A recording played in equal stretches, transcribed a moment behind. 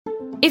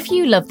If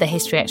you love the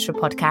History Extra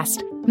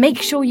podcast,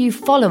 make sure you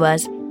follow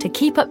us to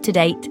keep up to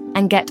date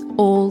and get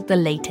all the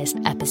latest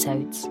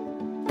episodes.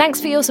 Thanks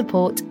for your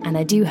support, and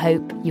I do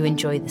hope you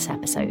enjoy this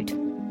episode.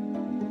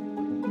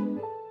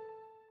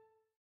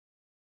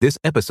 This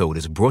episode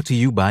is brought to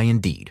you by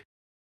Indeed.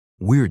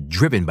 We're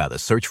driven by the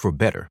search for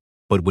better,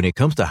 but when it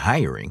comes to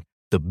hiring,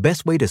 the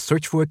best way to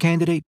search for a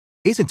candidate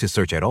isn't to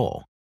search at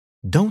all.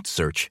 Don't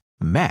search,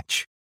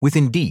 match with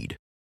Indeed.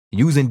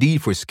 Use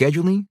Indeed for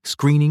scheduling,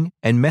 screening,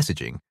 and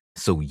messaging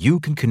so you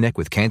can connect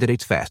with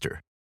candidates faster.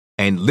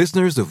 And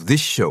listeners of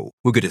this show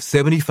will get a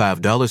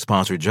 $75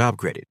 sponsored job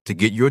credit to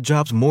get your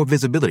jobs more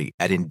visibility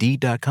at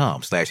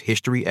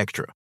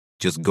Indeed.com/HistoryExtra.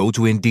 Just go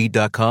to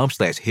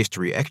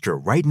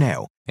Indeed.com/HistoryExtra right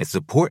now and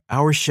support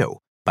our show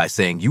by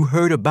saying you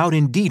heard about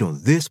Indeed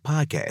on this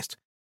podcast.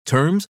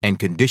 Terms and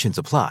conditions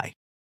apply.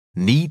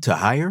 Need to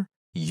hire?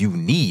 You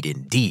need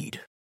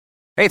Indeed.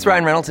 Hey, it's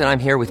Ryan Reynolds, and I'm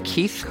here with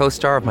Keith,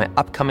 co-star of my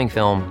upcoming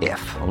film, If,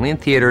 only in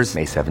theaters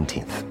May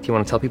 17th. Do you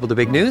want to tell people the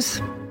big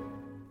news?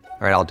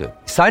 All right, I'll do it.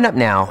 Sign up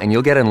now and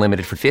you'll get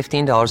unlimited for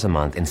 $15 a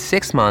month and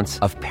 6 months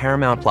of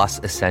Paramount Plus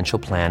Essential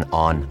Plan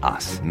on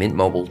us.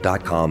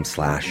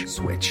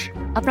 MintMobile.com/switch.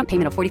 Upfront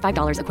payment of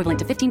 $45 equivalent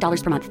to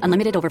 $15 per month.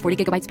 Unlimited over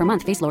 40 gigabytes per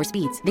month. Face lower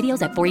speeds.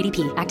 Videos at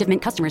 480p. Active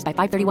Mint customers by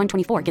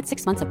 531.24 get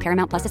 6 months of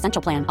Paramount Plus Essential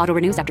Plan. Auto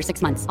renews after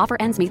 6 months. Offer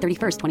ends May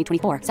 31st,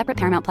 2024. Separate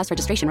Paramount Plus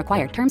registration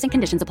required. Terms and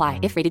conditions apply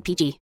if rated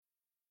PG.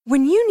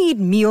 When you need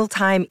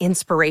mealtime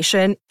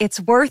inspiration,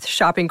 it's worth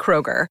shopping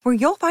Kroger, where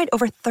you'll find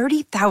over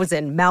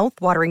 30,000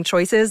 mouth-watering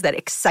choices that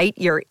excite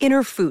your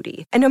inner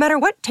foodie. And no matter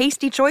what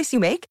tasty choice you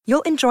make,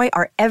 you'll enjoy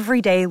our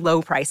everyday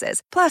low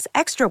prices, plus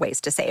extra ways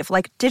to save,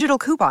 like digital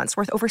coupons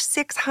worth over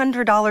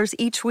 $600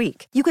 each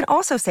week. You can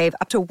also save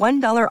up to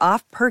 $1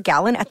 off per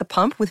gallon at the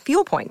pump with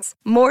fuel points.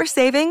 More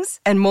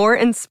savings and more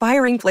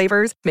inspiring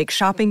flavors make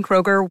shopping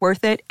Kroger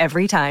worth it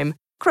every time.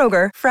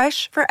 Kroger,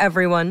 fresh for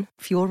everyone.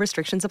 Fuel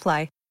restrictions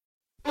apply.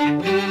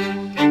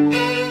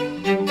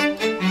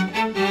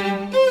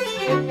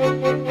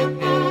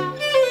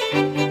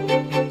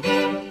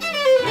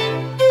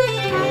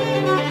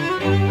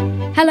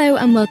 Hello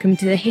and welcome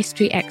to the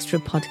History Extra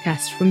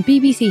podcast from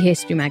BBC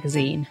History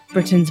Magazine,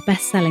 Britain's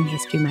best-selling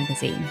history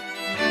magazine.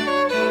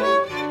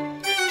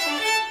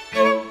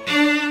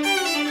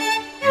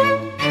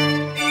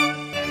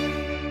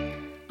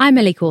 I'm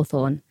Ellie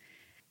Cawthorne.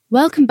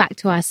 Welcome back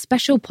to our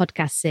special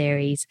podcast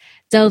series,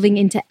 delving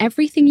into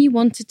everything you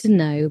wanted to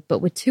know but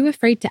were too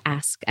afraid to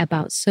ask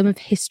about some of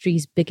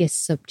history's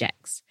biggest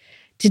subjects.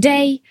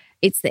 Today,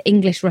 it's the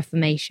English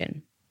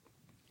Reformation.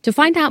 To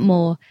find out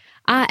more,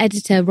 our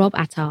editor Rob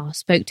Attar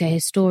spoke to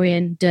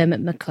historian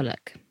Dermot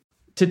McCulloch.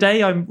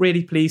 Today, I'm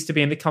really pleased to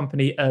be in the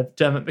company of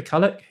Dermot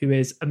McCulloch, who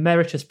is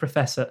Emeritus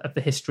Professor of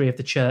the History of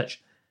the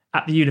Church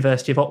at the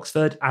University of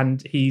Oxford,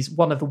 and he's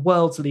one of the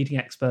world's leading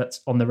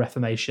experts on the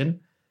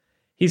Reformation.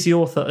 He's the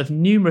author of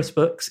numerous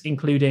books,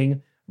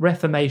 including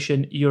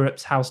Reformation,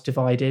 Europe's House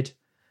Divided,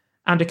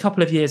 and a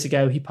couple of years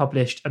ago he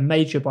published a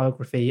major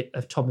biography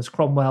of Thomas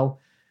Cromwell,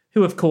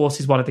 who of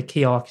course is one of the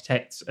key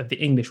architects of the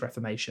English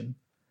Reformation.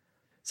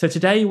 So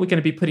today we're going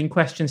to be putting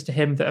questions to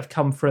him that have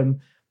come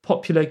from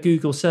popular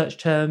Google search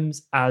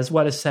terms, as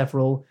well as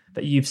several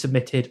that you've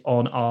submitted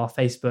on our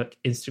Facebook,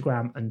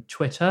 Instagram and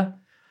Twitter.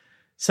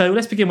 So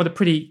let's begin with a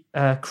pretty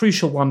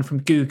crucial one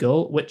from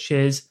Google, which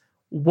is,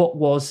 what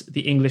was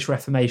the English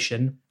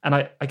Reformation? And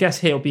I guess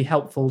here it'll be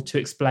helpful to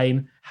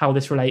explain how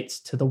this relates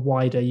to the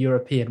wider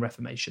European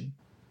Reformation.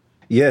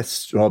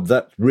 Yes, Rob,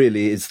 that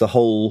really is the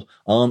whole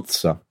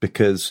answer,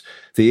 because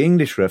the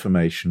English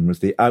Reformation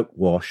was the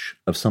outwash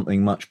of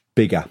something much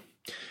bigger,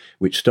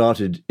 which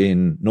started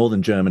in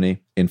northern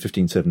Germany in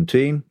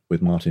 1517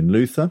 with Martin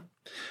Luther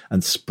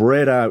and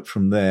spread out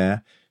from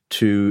there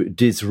to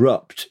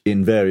disrupt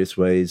in various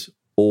ways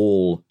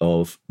all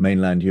of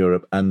mainland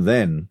Europe and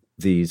then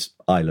these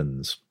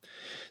islands.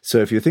 So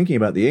if you're thinking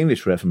about the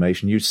English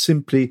Reformation, you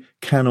simply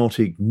cannot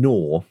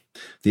ignore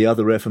the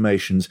other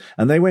Reformations.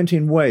 And they went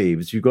in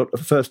waves. You got a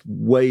first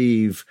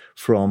wave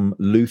from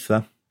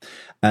Luther,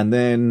 and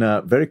then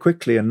very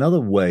quickly another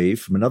wave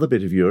from another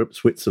bit of Europe,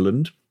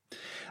 Switzerland,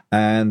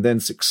 and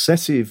then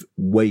successive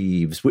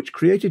waves, which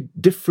created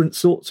different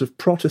sorts of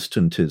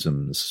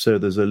Protestantisms. So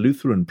there's a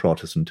Lutheran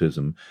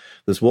Protestantism.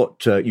 There's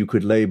what you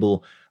could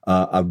label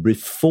a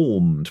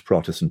Reformed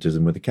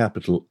Protestantism with a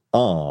capital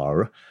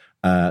R.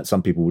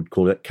 Some people would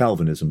call it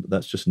Calvinism, but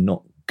that's just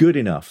not good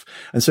enough.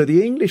 And so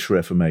the English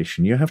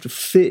Reformation, you have to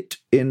fit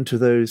into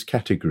those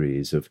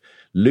categories of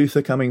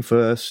Luther coming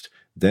first,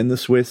 then the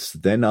Swiss,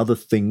 then other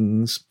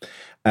things.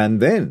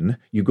 And then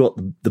you got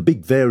the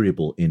big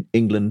variable in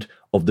England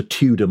of the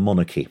Tudor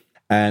monarchy.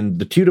 And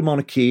the Tudor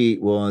monarchy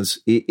was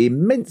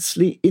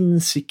immensely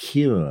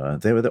insecure.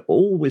 They were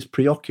always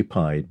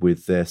preoccupied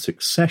with their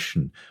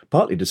succession,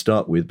 partly to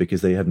start with because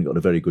they hadn't got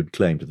a very good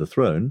claim to the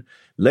throne,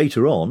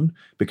 later on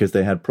because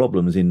they had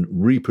problems in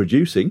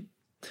reproducing.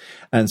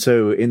 And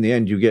so in the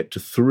end, you get to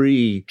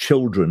 3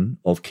 children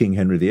of King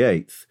Henry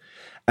VIII,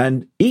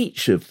 and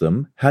each of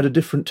them had a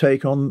different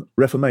take on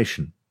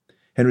Reformation.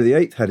 Henry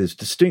VIII had his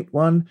distinct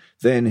one.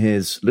 Then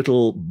his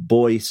little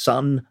boy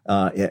son,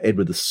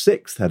 Edward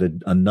VI,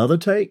 had another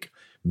take.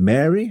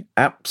 Mary,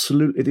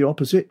 absolutely the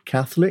opposite,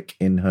 Catholic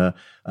in her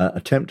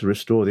attempt to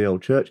restore the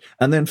old church.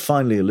 And then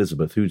finally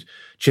Elizabeth, who's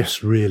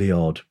just really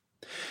odd.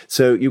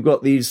 So you've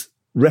got these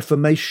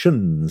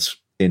reformations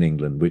in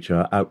England, which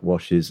are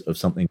outwashes of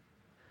something.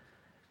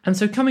 And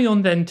so coming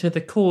on then to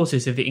the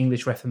causes of the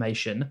English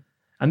Reformation,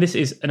 and this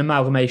is an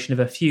amalgamation of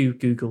a few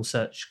Google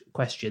search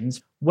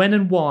questions. When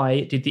and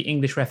why did the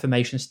English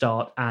Reformation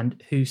start,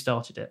 and who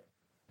started it?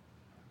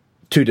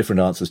 Two different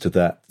answers to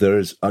that. There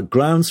is a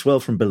groundswell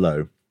from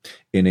below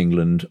in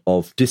England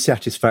of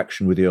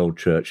dissatisfaction with the old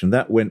church, and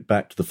that went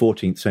back to the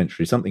 14th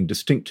century, something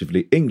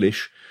distinctively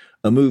English,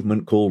 a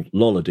movement called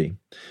Lollody.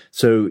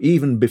 So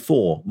even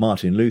before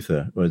Martin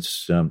Luther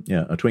was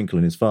a twinkle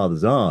in his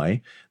father's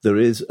eye, there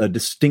is a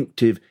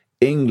distinctive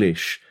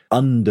English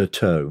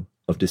undertow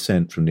of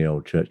dissent from the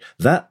old church.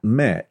 That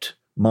met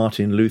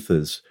Martin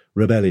Luther's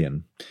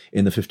rebellion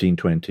in the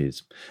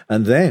 1520s.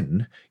 And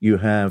then you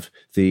have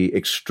the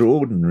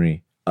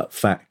extraordinary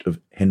fact of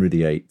Henry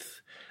VIII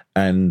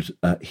and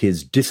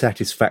his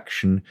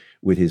dissatisfaction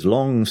with his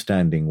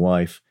long-standing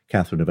wife,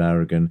 Catherine of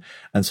Aragon.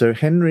 And so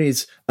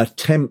Henry's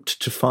attempt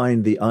to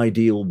find the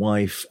ideal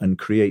wife and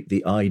create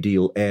the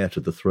ideal heir to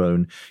the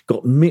throne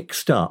got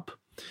mixed up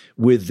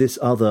with this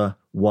other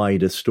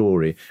wider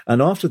story.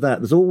 And after that,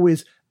 there's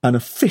always an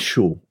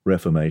official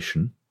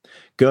Reformation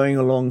going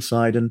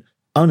alongside an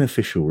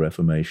unofficial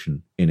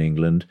Reformation in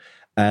England.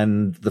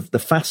 And the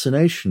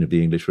fascination of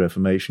the English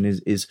Reformation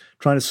is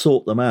trying to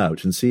sort them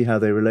out and see how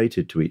they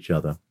related to each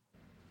other.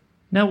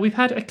 Now, we've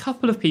had a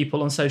couple of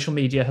people on social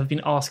media have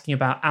been asking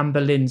about Anne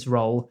Boleyn's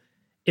role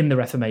in the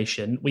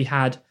Reformation. We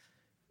had,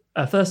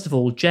 first of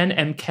all, Jen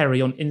M.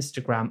 Kerry on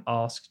Instagram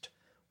asked,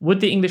 would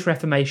the English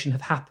Reformation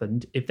have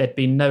happened if there'd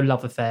been no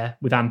love affair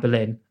with Anne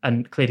Boleyn?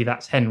 And clearly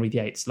that's Henry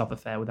VIII's love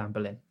affair with Anne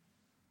Boleyn.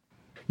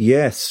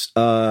 Yes,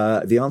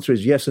 the answer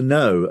is yes and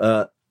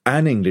no.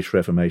 An English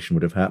Reformation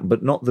would have happened,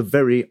 but not the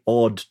very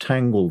odd,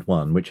 tangled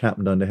one which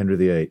happened under Henry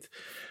VIII.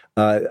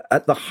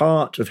 At the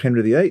heart of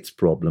Henry VIII's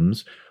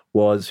problems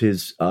was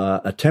his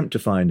attempt to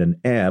find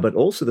an heir, but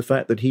also the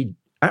fact that he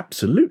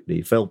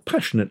absolutely fell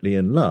passionately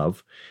in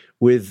love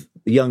with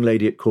the young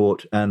lady at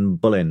court, Anne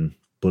Boleyn.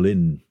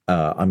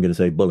 I'm going to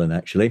say Bullen,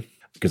 actually,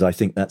 because I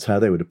think that's how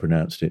they would have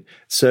pronounced it.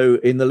 So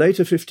in the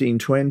later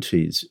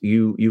 1520s,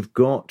 you've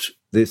got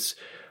this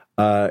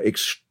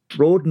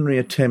extraordinary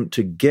attempt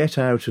to get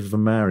out of a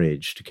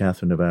marriage to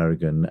Catherine of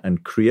Aragon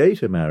and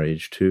create a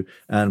marriage to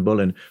Anne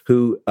Boleyn,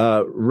 who,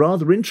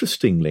 rather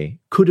interestingly,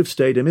 could have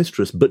stayed a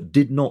mistress but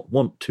did not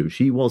want to.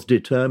 She was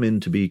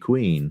determined to be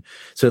queen.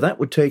 So that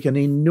would take an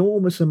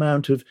enormous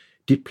amount of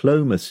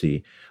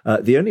diplomacy.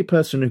 The only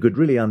person who could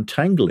really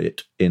untangle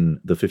it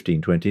in the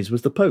 1520s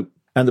was the Pope.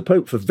 And the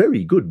Pope, for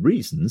very good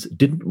reasons,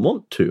 didn't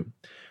want to.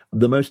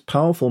 The most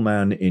powerful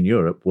man in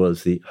Europe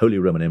was the Holy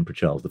Roman Emperor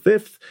Charles V,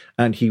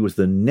 and he was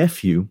the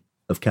nephew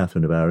of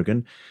Catherine of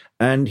Aragon,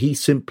 and he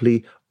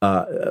simply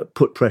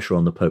put pressure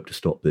on the Pope to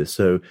stop this.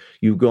 So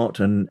you got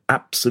an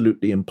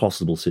absolutely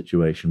impossible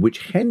situation,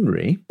 which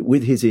Henry,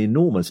 with his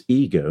enormous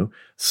ego,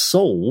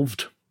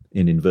 solved,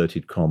 in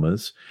inverted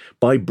commas,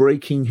 by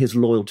breaking his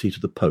loyalty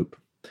to the Pope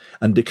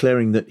and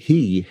declaring that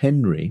he,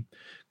 Henry,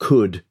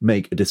 could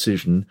make a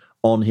decision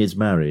on his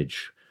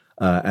marriage.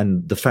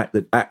 And the fact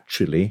that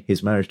actually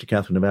his marriage to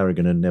Catherine of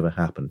Aragon had never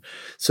happened.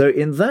 So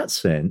in that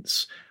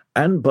sense,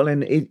 Anne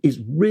Boleyn is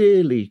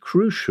really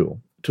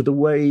crucial to the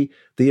way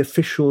the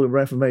official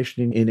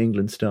Reformation in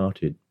England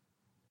started.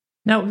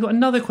 Now, we've got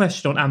another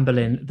question on Anne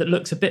Boleyn that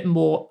looks a bit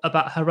more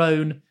about her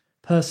own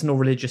personal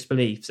religious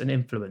beliefs and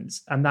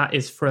influence, and that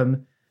is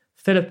from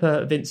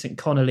Philippa Vincent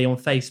Connolly on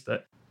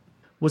Facebook.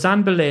 Was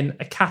Anne Boleyn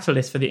a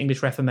catalyst for the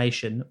English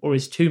Reformation, or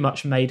is too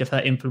much made of her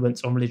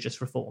influence on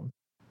religious reform?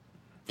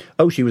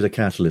 Oh, she was a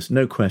catalyst,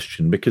 no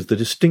question, because the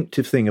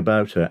distinctive thing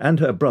about her and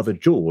her brother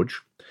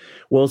George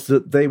was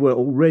that they were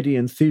already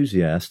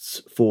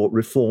enthusiasts for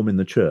reform in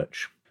the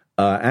church.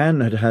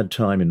 Anne had had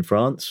time in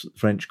France,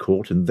 French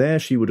court, and there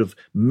she would have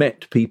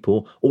met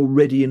people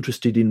already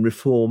interested in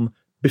reform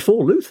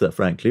before Luther,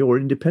 frankly, or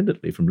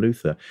independently from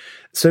Luther.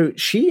 So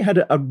she had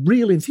a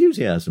real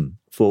enthusiasm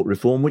for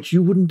reform, which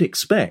you wouldn't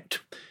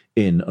expect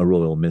in a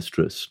royal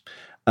mistress.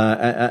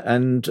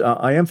 And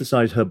I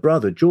emphasise her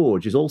brother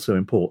George is also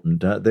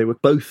important. They were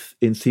both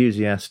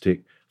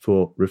enthusiastic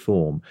for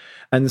reform.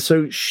 And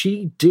so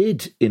she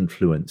did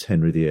influence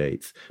Henry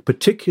VIII,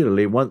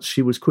 particularly once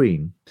she was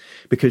queen,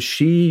 because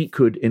she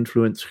could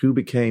influence who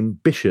became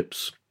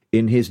bishops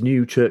in his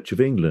new Church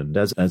of England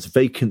as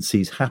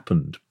vacancies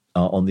happened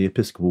on the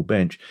episcopal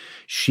bench.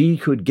 She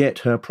could get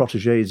her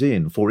protégés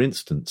in, for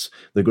instance,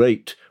 the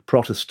great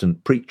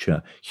Protestant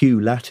preacher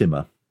Hugh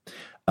Latimer,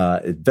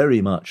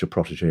 very much a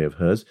protégé of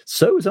hers.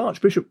 So was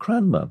Archbishop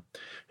Cranmer,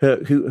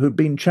 who'd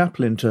been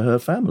chaplain to her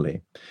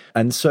family.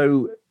 And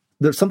so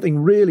there's something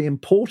really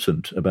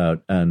important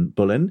about Anne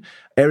Boleyn.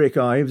 Eric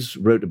Ives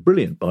wrote a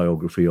brilliant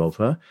biography of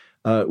her,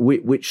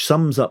 which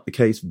sums up the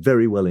case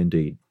very well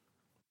indeed.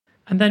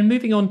 And then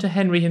moving on to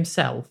Henry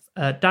himself,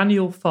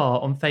 Daniel Farr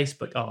on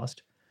Facebook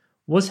asked,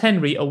 was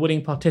Henry a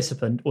willing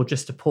participant or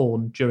just a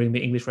pawn during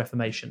the English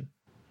Reformation?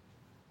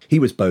 He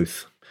was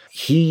both.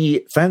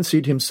 He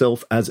fancied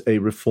himself as a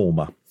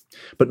reformer,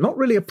 but not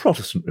really a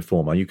Protestant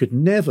reformer. You could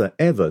never,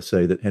 ever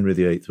say that Henry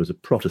VIII was a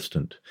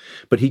Protestant,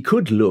 but he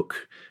could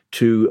look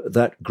to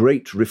that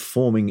great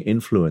reforming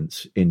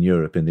influence in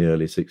Europe in the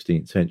early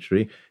 16th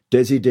century,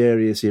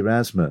 Desiderius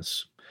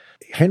Erasmus.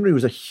 Henry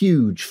was a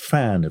huge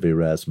fan of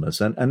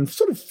Erasmus and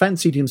sort of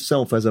fancied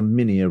himself as a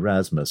mini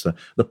Erasmus,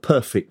 the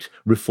perfect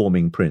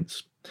reforming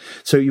prince.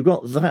 So you've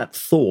got that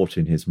thought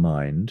in his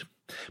mind.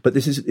 But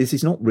this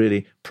is not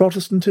really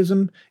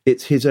Protestantism,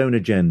 it's his own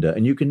agenda,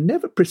 and you can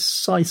never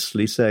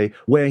precisely say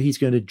where he's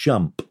going to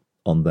jump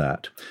on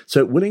that.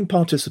 So willing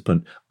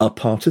participant, a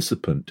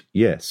participant,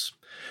 yes.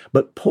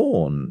 But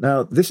pawn,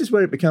 now this is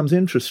where it becomes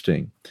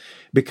interesting,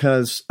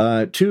 because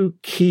two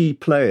key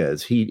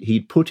players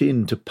he'd put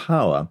into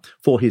power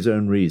for his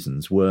own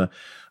reasons were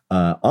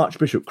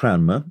Archbishop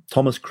Cranmer,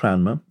 Thomas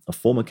Cranmer, a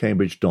former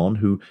Cambridge Don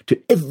who, to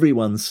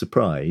everyone's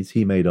surprise,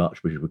 he made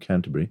Archbishop of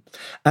Canterbury,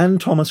 and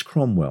Thomas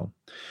Cromwell,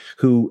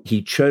 who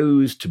he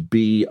chose to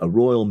be a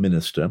royal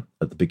minister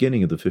at the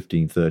beginning of the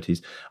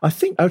 1530s, I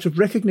think out of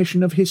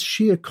recognition of his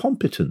sheer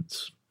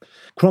competence.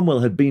 Cromwell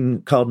had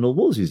been Cardinal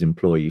Wolsey's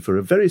employee for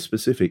a very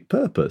specific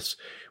purpose,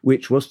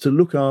 which was to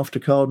look after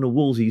Cardinal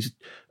Wolsey's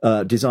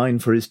design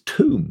for his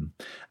tomb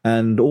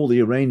and all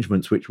the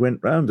arrangements which went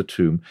round the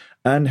tomb.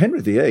 And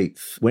Henry VIII,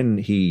 when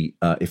he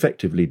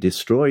effectively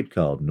destroyed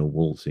Cardinal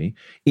Wolsey,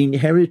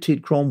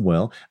 inherited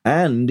Cromwell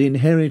and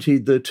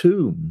inherited the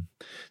tomb.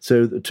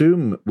 So the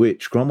tomb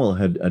which Cromwell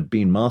had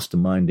been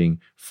masterminding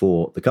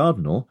for the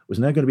Cardinal was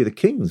now going to be the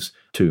King's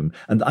tomb.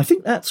 And I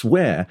think that's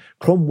where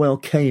Cromwell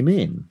came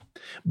in.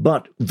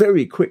 But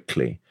very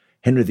quickly,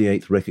 Henry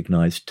VIII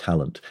recognised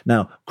talent.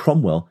 Now,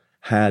 Cromwell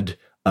had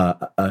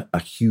a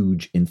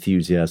huge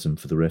enthusiasm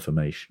for the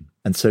Reformation,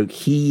 and so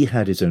he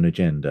had his own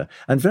agenda.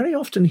 And very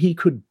often he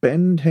could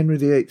bend Henry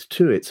VIII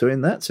to it. So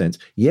in that sense,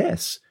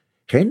 yes,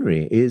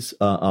 Henry is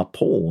a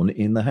pawn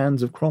in the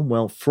hands of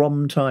Cromwell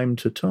from time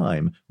to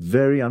time,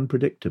 very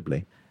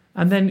unpredictably.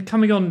 And then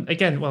coming on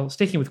again, well,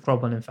 sticking with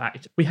Cromwell, in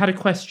fact, we had a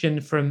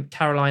question from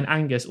Caroline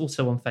Angus,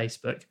 also on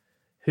Facebook,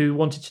 who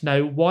wanted to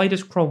know, why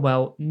does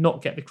Cromwell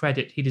not get the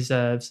credit he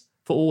deserves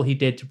for all he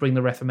did to bring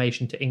the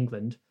Reformation to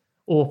England,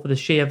 or for the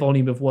sheer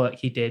volume of work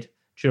he did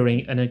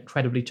during an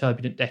incredibly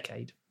turbulent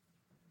decade?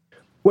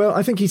 Well,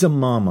 I think he's a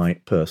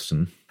Marmite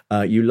person.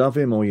 You love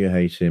him or you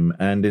hate him.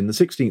 And in the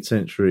 16th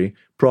century,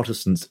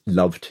 Protestants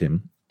loved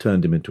him,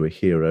 turned him into a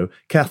hero.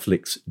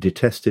 Catholics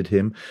detested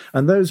him.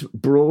 And those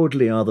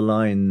broadly are the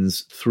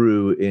lines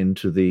through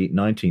into the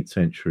 19th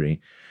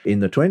century. In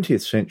the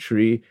 20th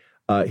century,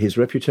 his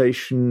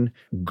reputation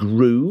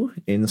grew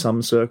in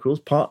some circles,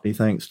 partly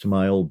thanks to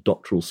my old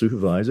doctoral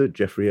supervisor,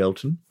 Geoffrey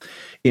Elton.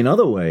 In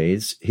other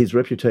ways, his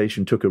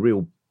reputation took a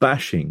real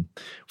bashing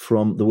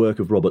from the work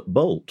of Robert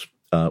Bolt,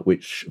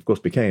 which, of course,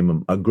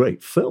 became a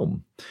great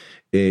film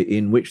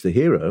in which the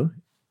hero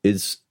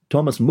is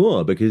Thomas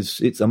More, because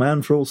it's A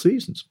Man for All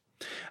Seasons.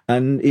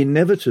 And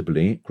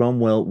inevitably,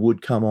 Cromwell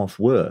would come off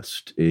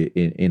worst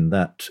in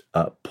that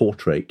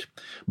portrait.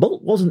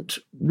 Bolt wasn't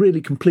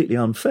really completely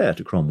unfair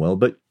to Cromwell,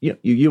 but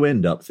you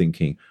end up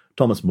thinking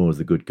Thomas More is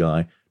the good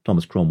guy,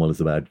 Thomas Cromwell is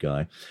the bad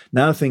guy.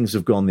 Now things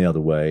have gone the other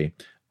way.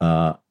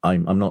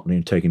 I'm not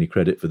going to take any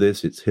credit for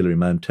this. It's Hilary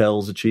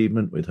Mantel's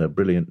achievement with her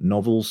brilliant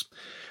novels.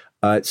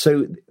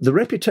 So the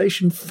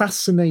reputation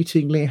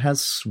fascinatingly has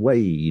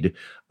swayed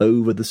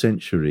over the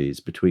centuries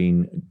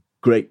between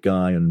great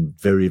guy and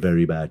very,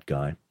 very bad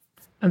guy.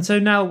 And so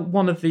now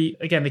one of the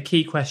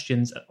key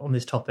questions on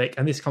this topic,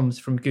 and this comes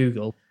from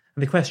Google,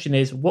 and the question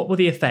is, what were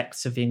the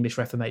effects of the English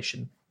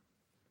Reformation?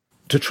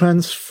 To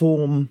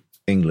transform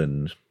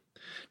England,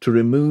 to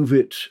remove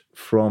it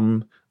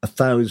from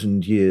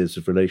 1,000 years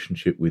of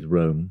relationship with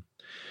Rome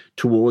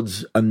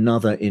towards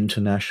another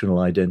international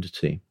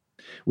identity,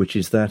 which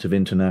is that of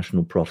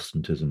international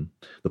Protestantism,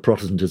 the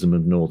Protestantism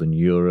of Northern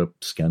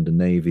Europe,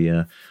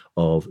 Scandinavia,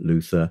 of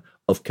Luther,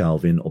 of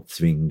Calvin, of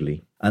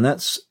Zwingli. And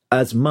that's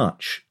as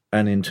much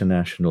an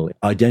international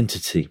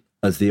identity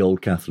as the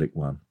Old Catholic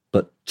one,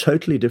 but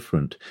totally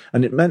different.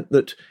 And it meant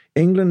that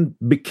England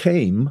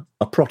became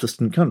a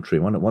Protestant country,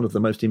 one of the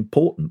most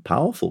important,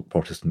 powerful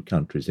Protestant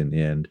countries in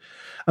the end.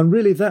 And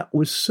really that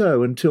was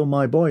so until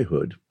my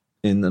boyhood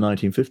in the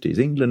 1950s.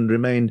 England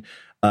remained,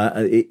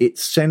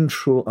 its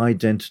central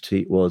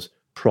identity was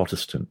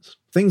Protestants.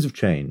 Things have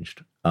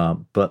changed,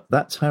 but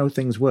that's how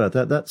things were.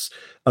 That's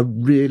a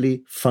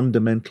really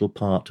fundamental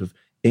part of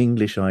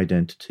English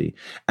identity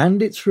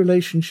and its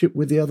relationship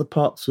with the other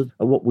parts of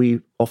what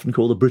we often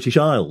call the British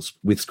Isles,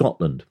 with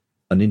Scotland,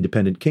 an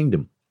independent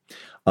kingdom,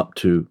 up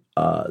to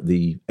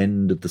the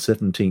end of the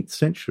 17th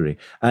century.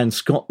 And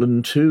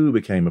Scotland too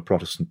became a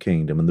Protestant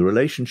kingdom, and the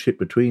relationship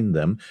between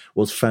them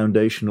was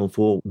foundational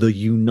for the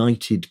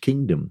United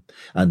Kingdom.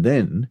 And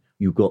then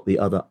you got the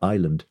other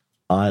island,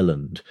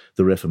 Ireland,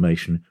 the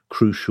Reformation,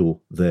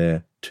 crucial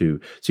there too.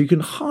 So you can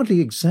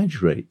hardly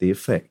exaggerate the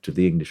effect of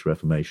the English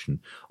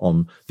Reformation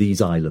on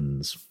these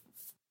islands.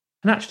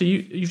 And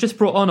actually, you've just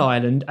brought on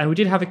Ireland, and we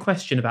did have a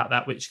question about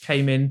that, which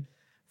came in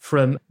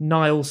from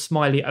Niall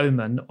Smiley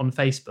Oman on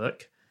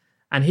Facebook.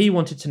 And he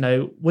wanted to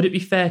know, would it be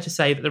fair to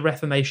say that the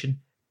Reformation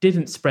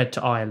didn't spread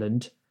to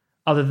Ireland,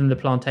 other than the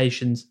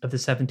plantations of the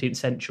 17th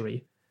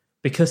century,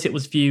 because it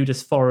was viewed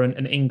as foreign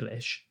and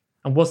English?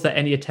 And was there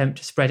any attempt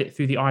to spread it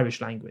through the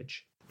Irish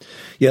language?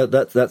 Yeah,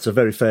 that's a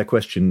very fair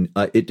question.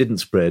 It didn't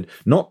spread,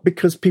 not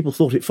because people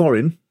thought it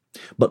foreign,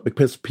 but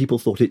because people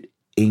thought it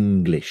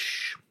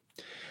English.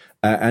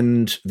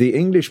 And the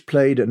English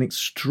played an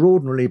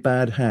extraordinarily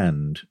bad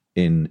hand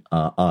in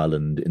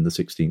Ireland in the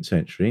 16th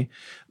century.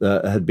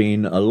 There had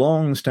been a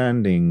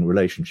long-standing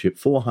relationship,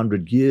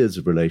 400 years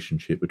of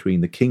relationship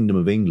between the Kingdom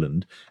of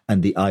England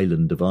and the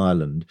island of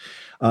Ireland.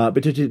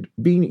 But it had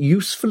been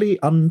usefully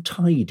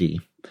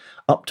untidy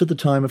up to the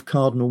time of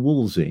Cardinal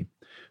Wolsey,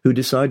 who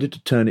decided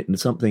to turn it into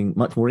something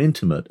much more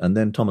intimate, and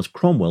then Thomas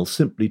Cromwell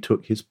simply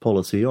took his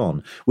policy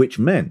on, which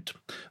meant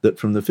that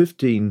from the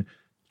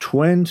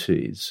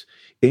 1520s,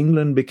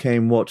 England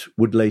became what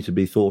would later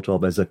be thought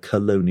of as a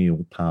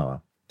colonial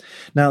power.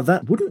 Now,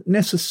 that wouldn't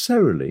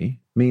necessarily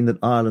mean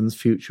that Ireland's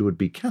future would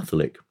be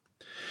Catholic,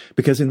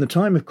 because in the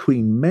time of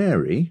Queen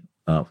Mary,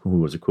 who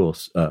was, of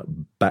course,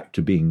 back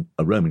to being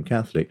a Roman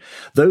Catholic,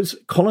 those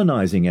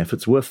colonising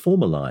efforts were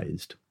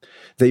formalised.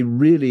 They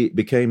really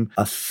became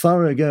a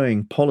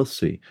thoroughgoing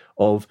policy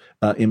of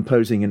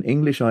imposing an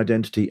English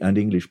identity and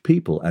English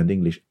people and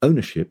English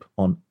ownership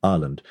on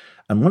Ireland.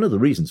 And one of the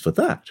reasons for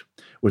that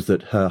was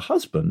that her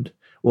husband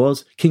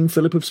was King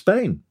Philip of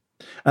Spain.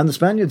 And the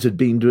Spaniards had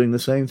been doing the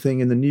same thing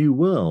in the New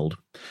World.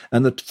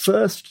 And the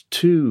first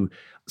two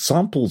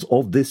samples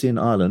of this in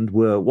Ireland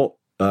were what,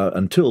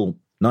 until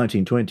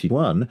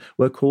 1921,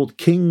 were called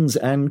Kings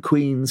and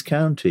Queens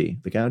County,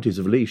 the counties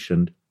of Laois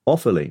and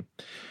Offaly.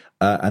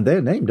 And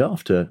they're named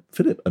after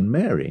Philip and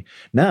Mary.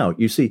 Now,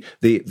 you see,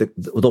 the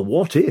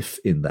what if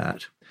in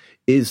that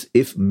is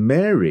if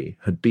Mary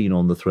had been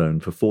on the throne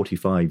for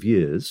 45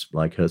 years,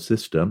 like her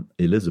sister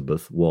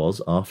Elizabeth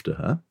was after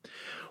her,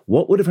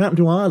 what would have happened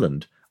to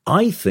Ireland?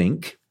 I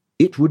think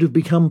it would have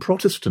become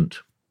Protestant.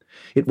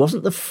 It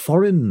wasn't the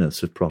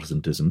foreignness of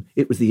Protestantism,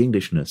 it was the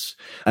Englishness.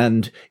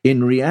 And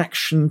in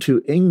reaction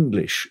to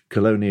English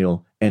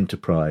colonial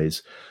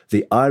enterprise,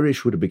 the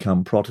Irish would have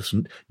become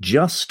Protestant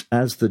just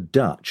as the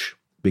Dutch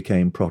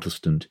became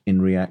Protestant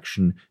in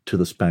reaction to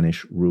the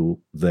Spanish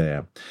rule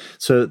there.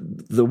 So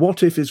the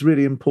what if is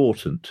really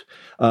important.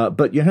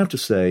 But you have to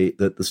say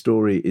that the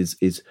story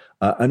is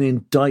an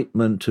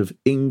indictment of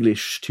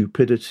English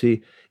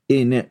stupidity,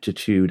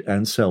 ineptitude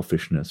and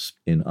selfishness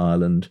in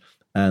Ireland,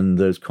 and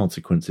those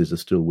consequences are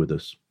still with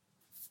us.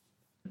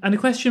 And a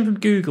question from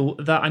Google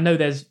that I know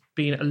there's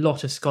been a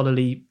lot of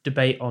scholarly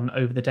debate on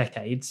over the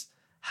decades.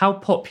 How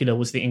popular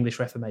was the English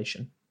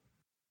Reformation?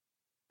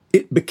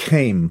 It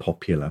became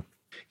popular.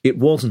 It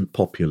wasn't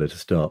popular to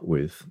start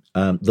with.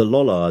 The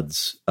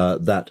Lollards,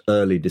 that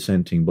early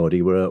dissenting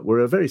body, were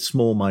a very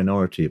small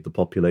minority of the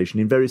population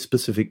in very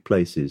specific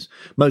places,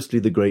 mostly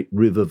the great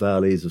river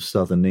valleys of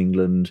southern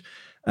England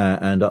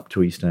and up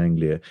to East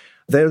Anglia.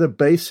 They're the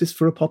basis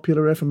for a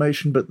popular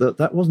Reformation, but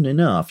that wasn't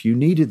enough. You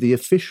needed the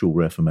official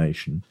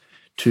Reformation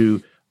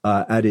to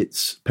add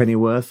its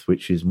pennyworth,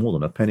 which is more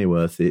than a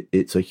pennyworth.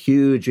 It's a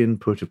huge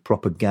input of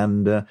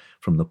propaganda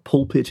from the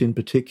pulpit in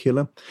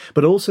particular,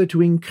 but also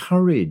to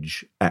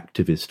encourage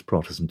activist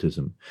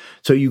Protestantism.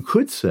 So you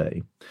could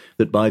say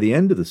that by the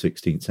end of the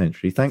 16th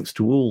century, thanks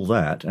to all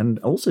that, and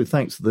also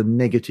thanks to the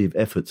negative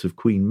efforts of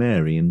Queen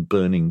Mary in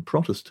burning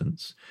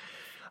Protestants,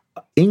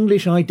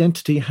 English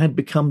identity had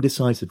become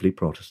decisively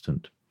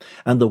Protestant,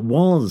 and there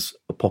was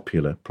a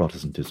popular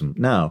Protestantism.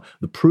 Now,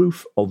 the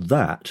proof of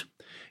that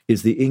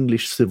is the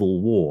English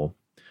Civil War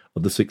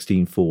of the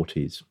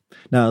 1640s.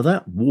 Now,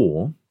 that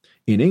war,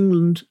 in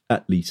England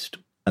at least,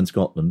 and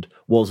Scotland,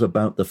 was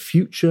about the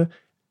future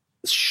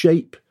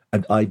shape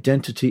and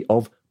identity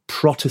of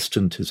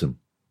Protestantism.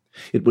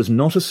 It was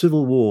not a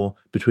civil war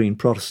between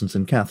Protestants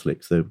and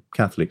Catholics, though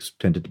Catholics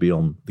tended to be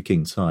on the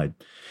king's side.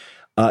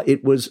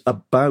 It was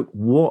about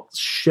what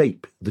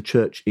shape the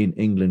church in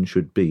England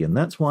should be, and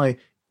that's why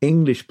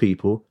English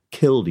people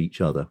killed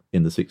each other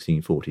in the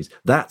 1640s.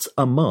 That's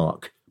a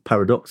mark,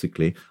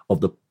 paradoxically,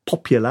 of the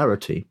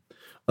popularity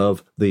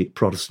of the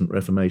Protestant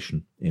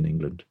Reformation in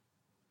England.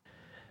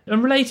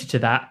 And related to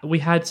that, we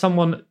had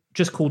someone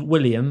just called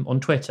William on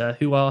Twitter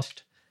who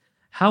asked,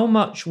 how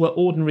much were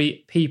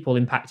ordinary people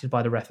impacted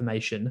by the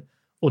Reformation,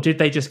 or did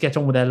they just get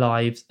on with their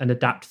lives and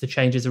adapt to the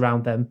changes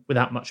around them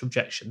without much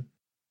objection?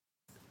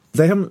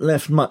 They haven't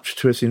left much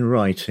to us in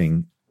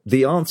writing.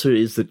 The answer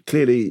is that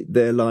clearly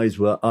their lives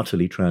were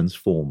utterly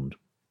transformed,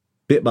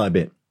 bit by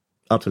bit.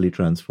 Utterly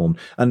transformed.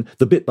 And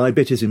the bit by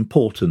bit is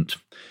important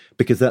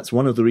because that's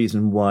one of the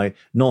reasons why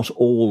not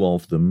all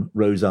of them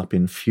rose up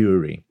in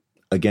fury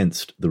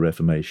against the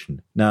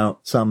Reformation. Now,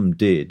 some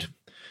did.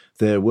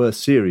 There were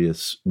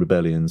serious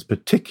rebellions,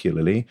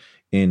 particularly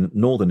in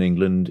northern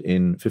England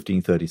in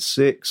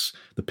 1536,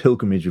 the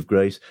Pilgrimage of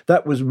Grace.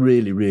 That was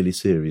really, really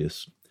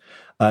serious.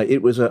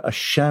 It was a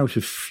shout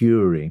of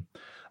fury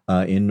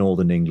in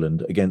northern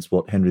England against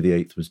what Henry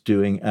VIII was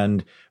doing,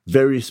 and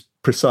very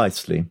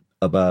precisely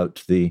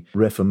about the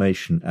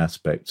Reformation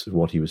aspects of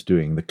what he was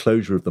doing, the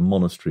closure of the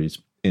monasteries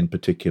in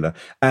particular,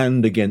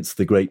 and against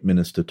the great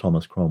minister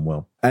Thomas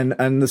Cromwell.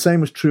 And the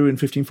same was true in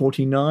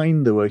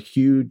 1549. There were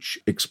huge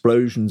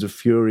explosions of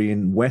fury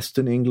in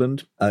Western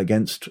England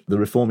against the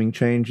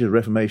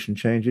Reformation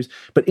changes.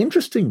 But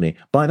interestingly,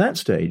 by that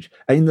stage,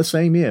 in the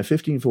same year,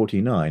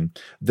 1549,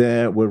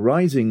 there were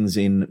risings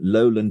in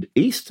lowland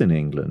Eastern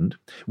England,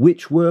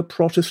 which were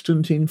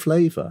Protestant in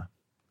flavour,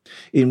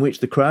 in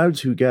which the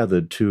crowds who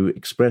gathered to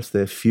express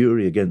their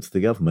fury against the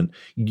government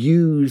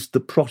used the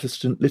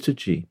Protestant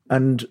liturgy,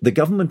 and the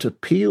government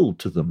appealed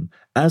to them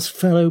as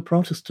fellow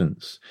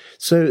Protestants.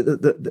 So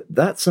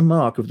that's a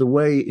mark of the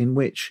way in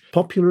which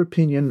popular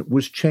opinion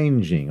was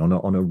changing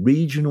on a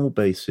regional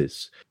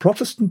basis.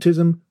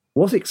 Protestantism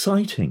was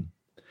exciting.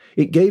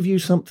 It gave you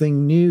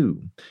something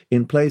new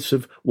in place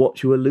of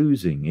what you were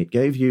losing. It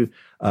gave you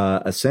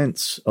a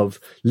sense of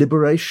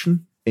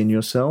liberation in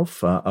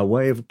yourself, a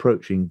way of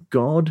approaching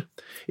God.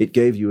 It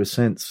gave you a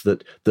sense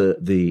that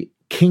the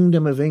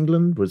kingdom of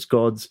England was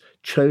God's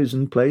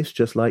chosen place,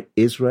 just like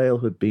Israel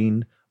had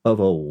been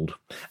of old.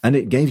 And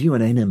it gave you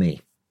an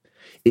enemy.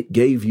 It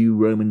gave you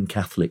Roman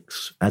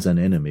Catholics as an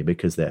enemy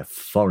because they're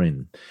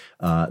foreign.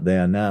 They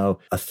are now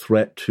a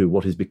threat to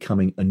what is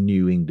becoming a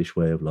new English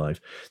way of life.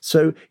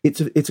 So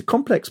it's a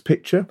complex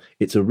picture,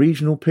 it's a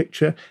regional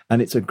picture,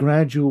 and it's a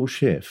gradual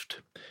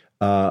shift.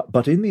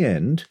 But in the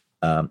end,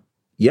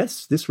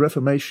 yes, this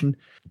Reformation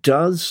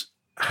does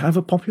have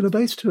a popular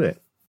base to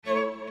it.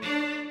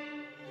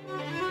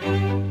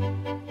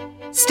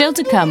 Still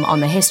to come on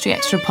the History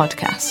Extra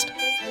podcast.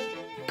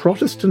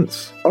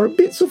 Protestants are a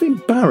bit sort of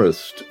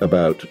embarrassed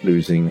about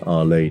losing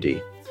Our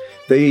Lady.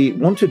 They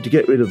wanted to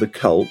get rid of the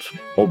cult,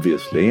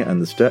 obviously,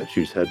 and the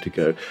statues had to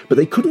go, but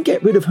they couldn't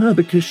get rid of her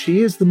because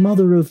she is the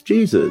mother of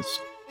Jesus.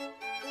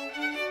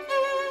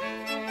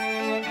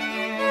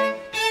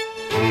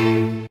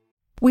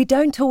 We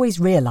don't always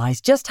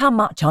realise just how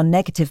much our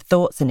negative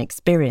thoughts and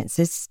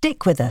experiences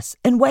stick with us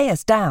and weigh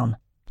us down.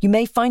 You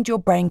may find your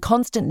brain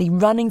constantly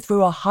running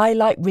through a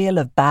highlight reel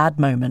of bad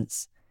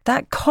moments.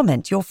 That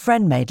comment your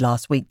friend made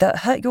last week that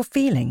hurt your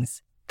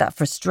feelings. That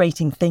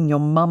frustrating thing your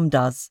mum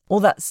does. Or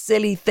that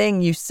silly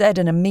thing you said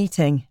in a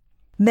meeting.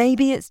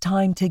 Maybe it's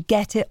time to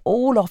get it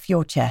all off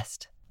your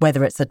chest.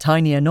 Whether it's a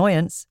tiny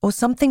annoyance or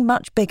something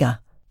much bigger,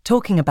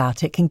 talking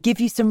about it can give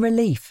you some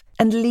relief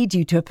and lead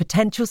you to a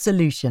potential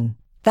solution.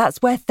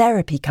 That's where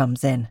therapy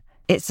comes in.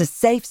 It's a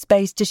safe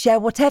space to share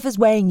whatever's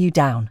weighing you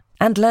down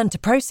and learn to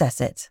process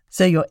it,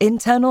 so your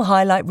internal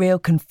highlight reel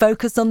can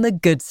focus on the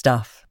good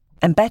stuff.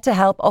 And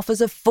BetterHelp offers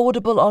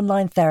affordable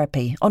online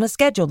therapy on a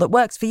schedule that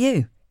works for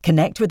you.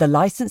 Connect with a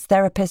licensed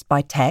therapist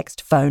by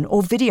text, phone,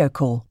 or video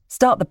call.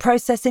 Start the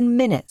process in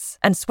minutes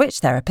and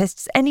switch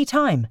therapists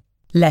anytime.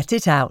 Let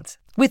it out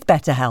with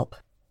BetterHelp.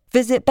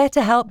 Visit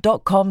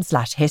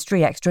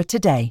betterhelp.com/historyextra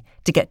today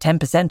to get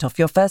 10% off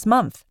your first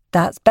month.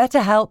 That's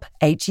BetterHelp,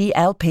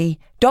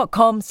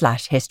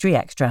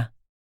 HELP.com/historyextra.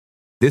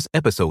 This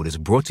episode is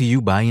brought to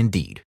you by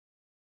Indeed.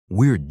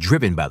 We're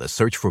driven by the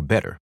search for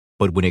better,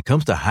 but when it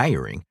comes to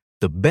hiring,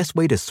 the best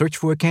way to search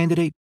for a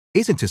candidate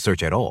isn't to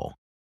search at all.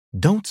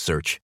 Don't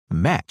search,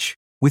 match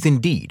with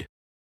Indeed.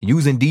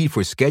 Use Indeed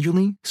for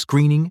scheduling,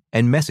 screening,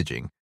 and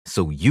messaging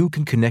so you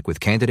can connect with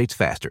candidates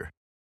faster.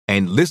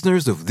 And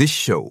listeners of this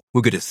show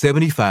will get a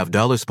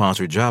 $75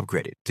 sponsored job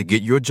credit to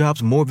get your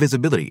jobs more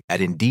visibility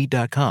at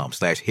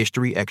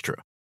Indeed.com/historyextra.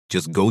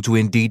 Just go to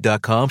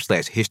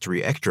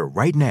Indeed.com/historyextra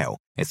right now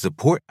and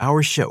support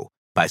our show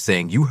by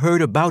saying you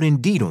heard about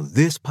Indeed on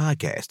this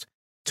podcast.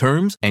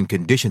 Terms and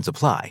conditions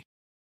apply.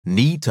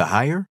 Need to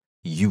hire?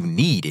 You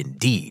need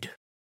Indeed.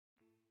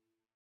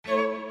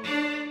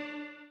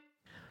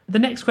 The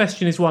next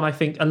question is one I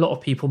think a lot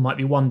of people might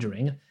be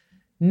wondering.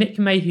 Nick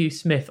Mayhew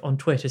Smith on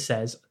Twitter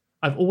says,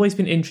 I've always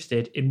been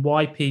interested in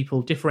why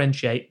people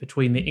differentiate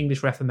between the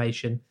English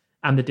Reformation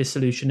and the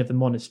dissolution of the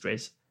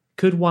monasteries.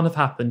 Could one have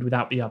happened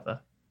without the other?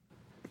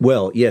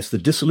 Well, yes, the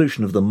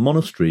dissolution of the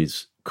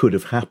monasteries could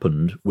have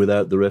happened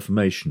without the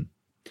Reformation.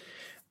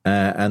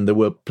 And there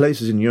were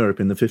places in Europe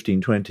in the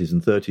 1520s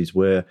and 30s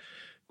where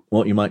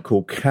what you might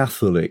call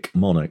Catholic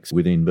monarchs,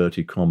 with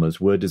inverted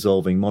commas, were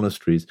dissolving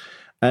monasteries.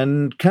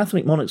 And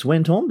Catholic monarchs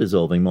went on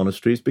dissolving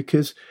monasteries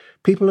because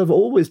people have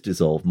always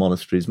dissolved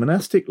monasteries.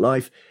 Monastic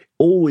life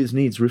always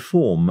needs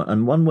reform,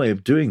 and one way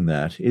of doing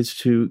that is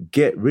to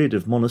get rid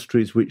of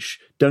monasteries which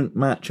don't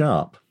match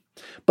up.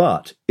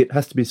 But it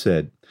has to be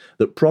said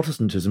that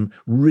Protestantism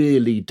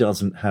really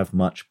doesn't have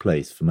much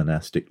place for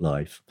monastic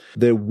life.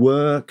 There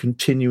were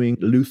continuing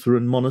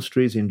Lutheran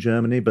monasteries in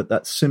Germany, but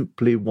that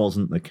simply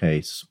wasn't the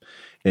case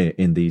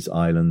in these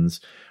islands.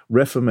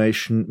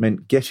 Reformation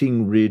meant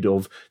getting rid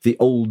of the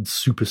old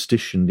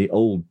superstition, the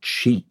old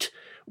cheat,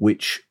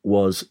 which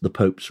was the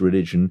Pope's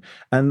religion.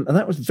 And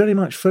that was very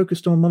much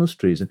focused on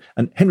monasteries.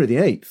 And Henry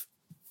VIII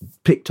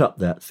picked up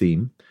that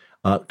theme.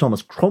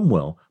 Thomas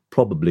Cromwell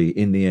probably,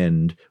 in the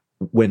end,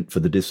 went for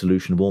the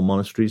dissolution of all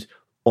monasteries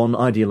on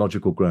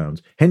ideological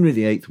grounds. Henry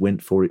VIII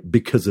went for it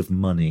because of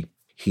money.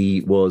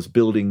 He was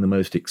building the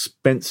most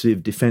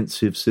expensive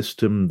defensive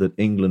system that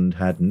England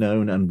had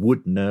known and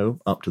would know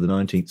up to the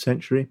 19th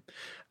century,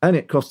 and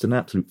it cost an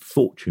absolute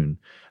fortune.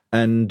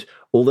 And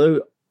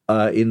although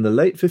in the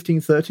late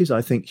 1530s,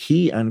 I think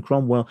he and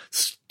Cromwell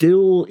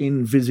still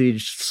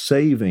envisaged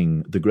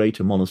saving the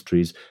greater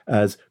monasteries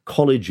as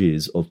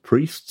colleges of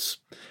priests,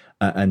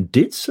 and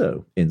did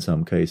so in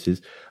some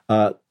cases,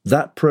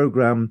 that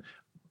programme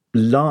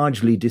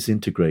largely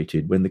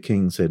disintegrated when the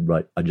king said,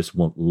 right, I just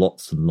want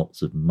lots and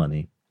lots of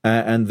money.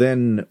 And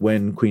then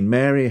when Queen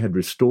Mary had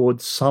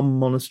restored some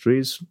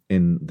monasteries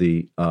in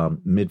the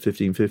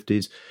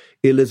mid-1550s,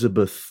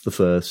 Elizabeth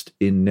I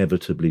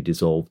inevitably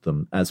dissolved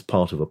them as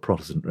part of a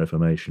Protestant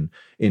Reformation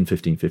in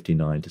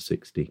 1559 to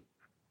 60.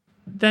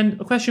 Then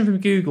a question from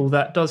Google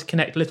that does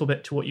connect a little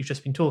bit to what you've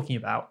just been talking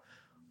about.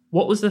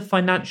 What was the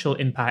financial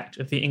impact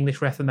of the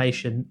English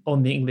Reformation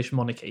on the English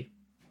monarchy?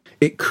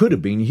 It could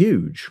have been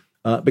huge,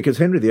 because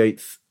Henry VIII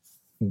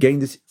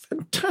gained this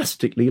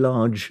fantastically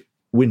large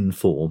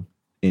windfall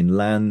in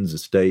lands,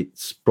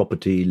 estates,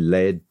 property,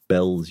 lead,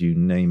 bells, you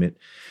name it.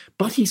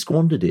 But he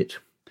squandered it.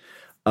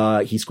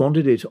 He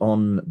squandered it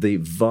on the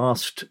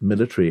vast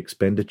military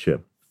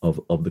expenditure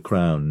of the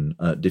crown,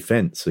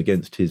 defence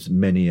against his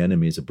many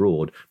enemies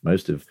abroad,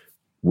 most of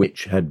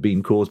which had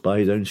been caused by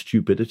his own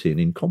stupidity and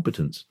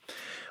incompetence.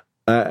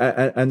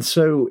 And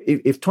so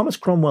if Thomas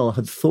Cromwell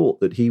had thought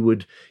that he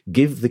would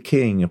give the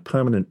king a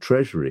permanent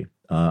treasury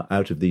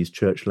out of these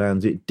church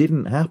lands, it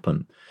didn't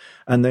happen.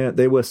 And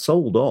they were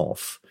sold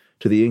off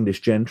to the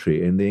English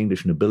gentry and the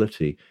English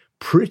nobility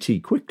pretty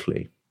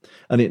quickly.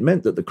 And it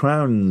meant that the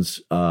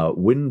crown's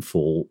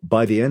windfall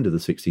by the end of the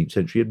 16th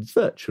century had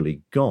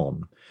virtually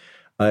gone.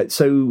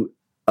 So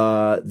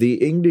the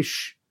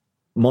English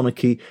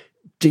monarchy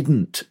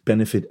didn't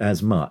benefit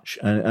as much,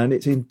 and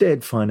it's in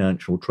dead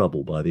financial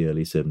trouble by the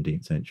early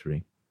 17th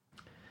century.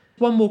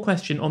 One more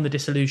question on the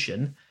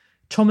dissolution.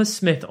 Thomas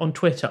Smith on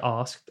Twitter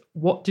asked,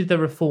 what did the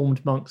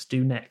Reformed monks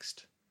do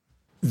next?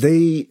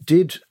 They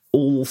did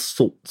all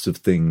sorts of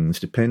things,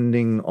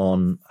 depending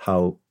on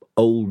how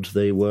old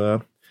they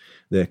were,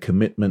 their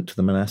commitment to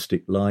the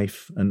monastic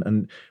life.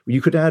 And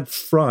you could add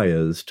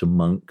friars to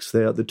monks.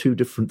 They are the two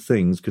different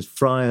things, because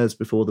friars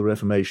before the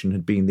Reformation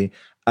had been the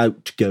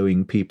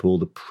outgoing people,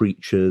 the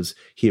preachers,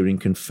 hearing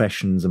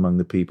confessions among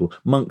the people.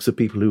 Monks are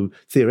people who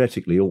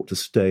theoretically ought to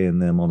stay in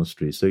their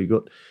monasteries. So you've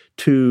got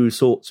two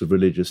sorts of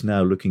religious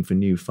now looking for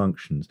new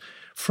functions.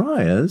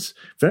 Friars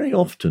very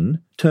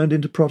often turned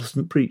into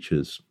Protestant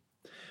preachers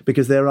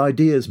because they're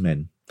ideas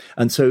men.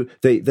 And so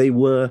they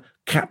were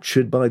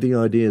captured by the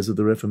ideas of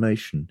the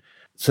Reformation.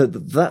 So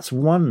that's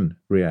one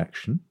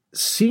reaction.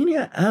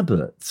 Senior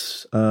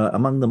abbots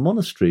among the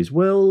monasteries,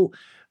 well,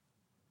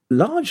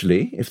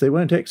 largely, if they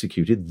weren't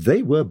executed,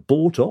 they were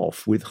bought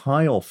off with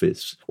high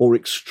office or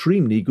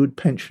extremely good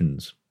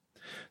pensions.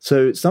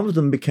 So some of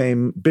them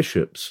became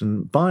bishops,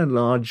 and by and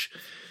large,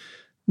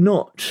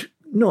 not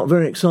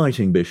very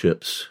exciting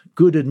bishops,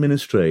 good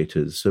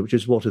administrators, which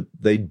is what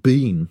they'd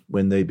been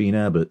when they'd been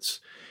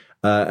abbots.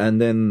 And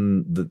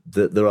then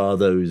there are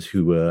those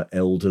who were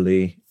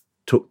elderly,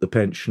 took the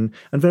pension,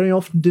 and very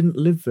often didn't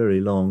live very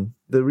long.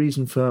 The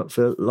reason for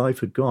life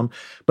had gone.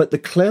 But the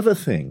clever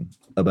thing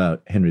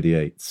about Henry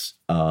VIII's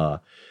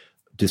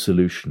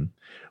dissolution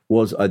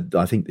was,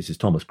 I think this is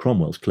Thomas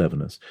Cromwell's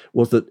cleverness,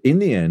 was that in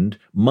the end,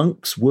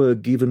 monks were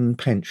given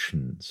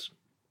pensions.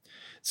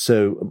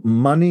 So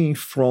money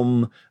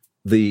from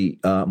the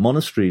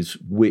monasteries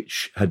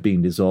which had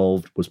been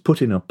dissolved was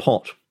put in a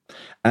pot,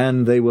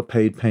 and they were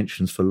paid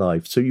pensions for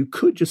life. So you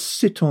could just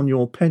sit on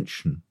your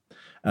pension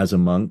as a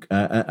monk,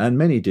 and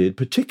many did,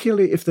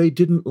 particularly if they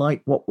didn't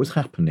like what was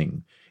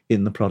happening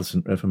in the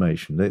Protestant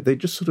Reformation. They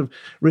just sort of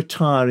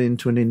retire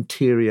into an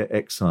interior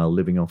exile,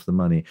 living off the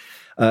money.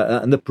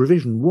 And the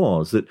provision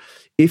was that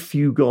if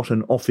you got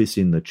an office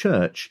in the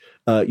church,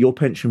 your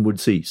pension would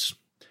cease.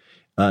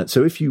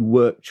 So if you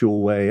worked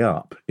your way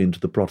up into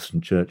the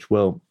Protestant church,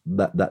 well,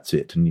 that's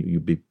it, and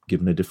you'd be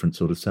given a different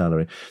sort of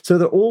salary. So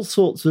there are all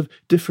sorts of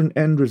different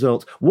end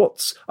results.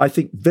 What's, I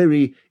think,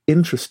 very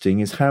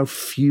interesting is how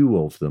few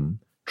of them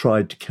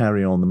tried to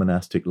carry on the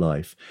monastic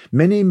life.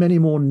 Many, many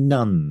more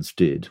nuns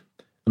did.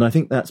 And I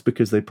think that's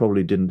because they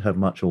probably didn't have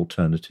much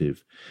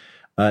alternative.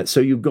 So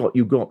you've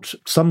got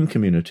some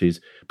communities,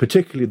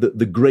 particularly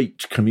the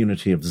great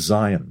community of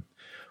Zion,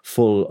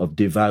 full of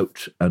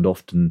devout and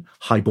often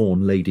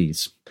high-born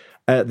ladies.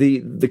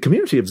 The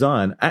community of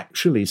Zion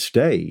actually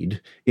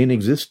stayed in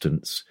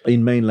existence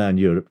in mainland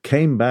Europe,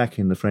 came back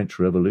in the French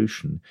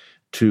Revolution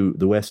to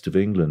the west of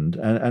England,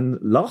 and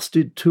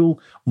lasted till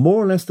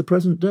more or less the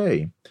present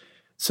day.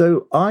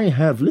 So I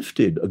have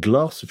lifted a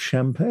glass of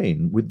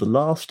champagne with the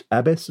last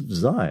abbess of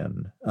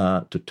Zion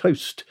to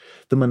toast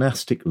the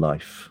monastic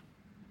life.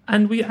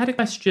 And we had a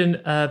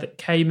question that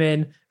came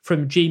in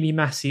from Jamie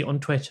Massey on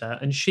Twitter,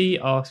 and she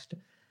asked,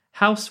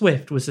 how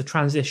swift was the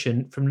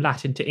transition from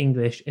Latin to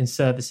English in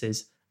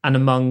services, and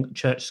among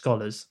church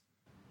scholars?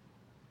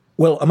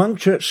 Well, among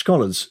church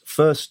scholars,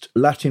 first,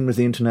 Latin was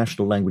the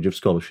international language of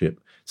scholarship,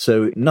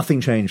 so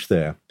nothing changed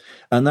there.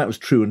 And that was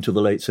true until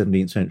the late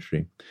 17th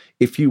century.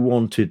 If you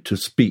wanted to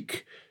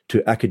speak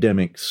to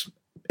academics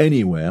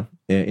anywhere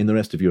in the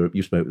rest of Europe,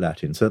 you spoke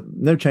Latin, so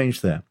no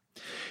change there.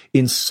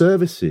 In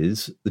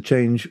services, the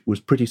change was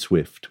pretty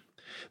swift.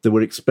 There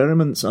were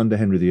experiments under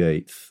Henry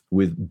VIII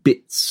with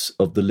bits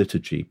of the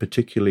liturgy,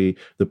 particularly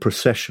the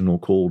processional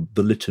called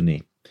the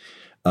Litany,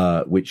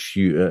 which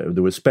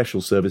there were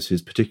special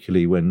services,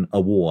 particularly when a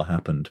war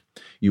happened.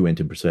 You went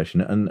in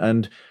procession,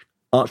 and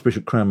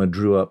Archbishop Cranmer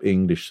drew up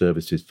English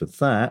services for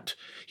that.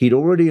 He'd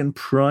already in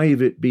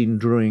private been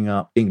drawing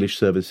up English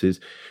services,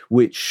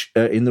 which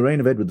in the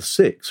reign of Edward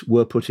VI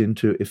were put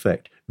into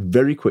effect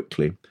very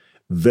quickly,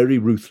 very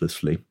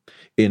ruthlessly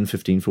in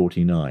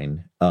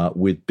 1549,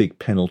 with big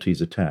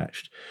penalties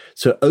attached.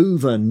 So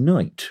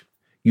overnight,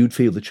 you'd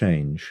feel the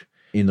change.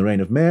 In the reign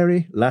of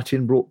Mary,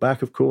 Latin brought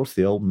back, of course,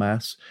 the old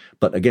Mass,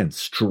 but again,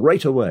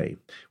 straight away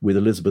with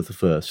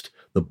Elizabeth I,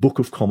 the Book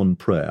of Common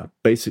Prayer,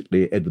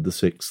 basically Edward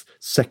VI's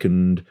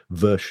second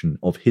version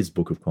of his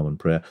Book of Common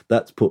Prayer.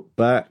 That's put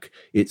back,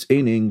 it's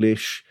in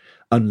English,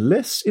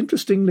 unless,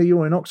 interestingly,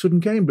 you're in Oxford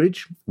and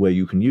Cambridge, where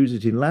you can use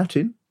it in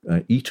Latin,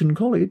 Eton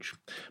College.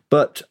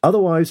 But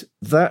otherwise,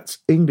 that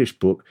English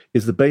book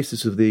is the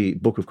basis of the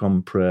Book of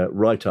Common Prayer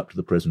right up to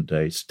the present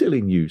day, still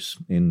in use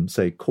in,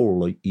 say,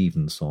 choral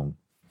evensong.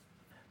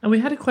 And we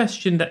had a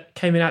question that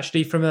came in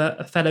actually from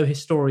a fellow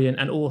historian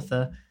and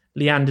author,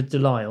 Leander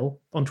Delisle,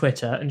 on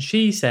Twitter, and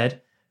she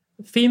said,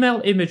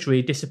 female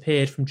imagery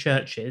disappeared from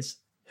churches.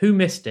 Who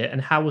missed it,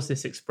 and how was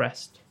this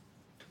expressed?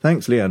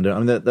 Thanks, Leander. I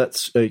mean,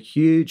 that's a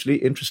hugely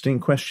interesting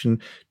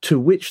question to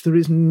which there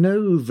is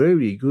no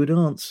very good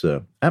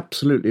answer.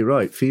 Absolutely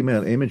right.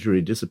 Female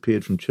imagery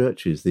disappeared from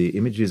churches. The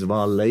images of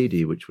Our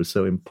Lady, which were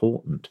so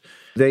important,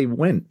 they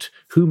went.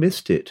 Who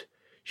missed it?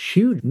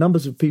 Huge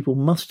numbers of people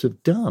must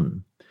have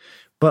done.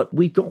 But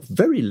we got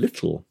very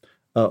little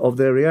of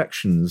their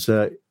reactions.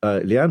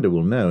 Leander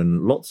will know,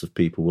 and lots of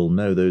people will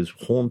know, those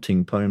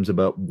haunting poems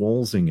about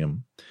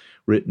Walsingham,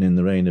 written in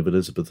the reign of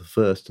Elizabeth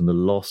I, and the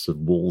loss of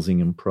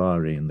Walsingham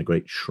Priory and the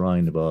great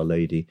shrine of Our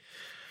Lady.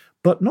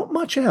 But not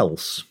much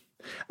else.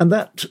 And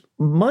that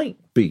might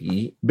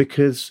be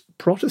because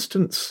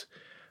Protestants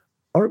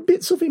are a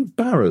bit sort of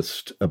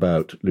embarrassed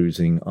about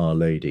losing Our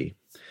Lady.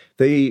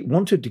 They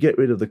wanted to get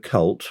rid of the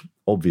cult,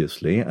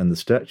 obviously, and the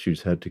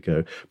statues had to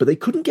go, but they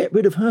couldn't get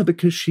rid of her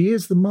because she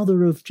is the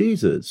mother of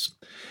Jesus.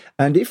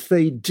 And if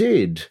they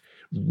did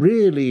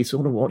really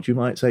sort of what you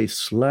might say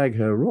slag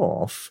her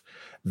off,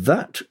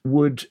 that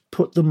would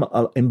put them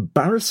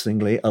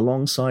embarrassingly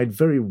alongside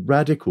very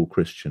radical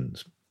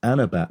Christians,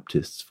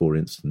 Anabaptists, for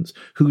instance,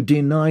 who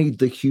denied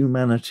the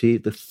humanity,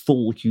 the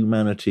full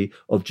humanity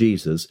of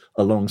Jesus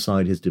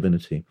alongside his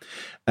divinity.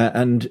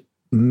 And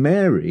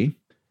Mary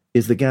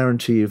is the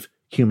guarantee of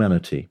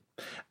humanity.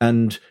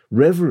 And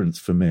reverence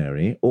for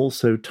Mary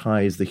also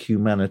ties the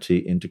humanity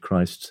into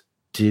Christ's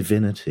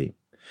divinity.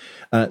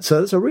 So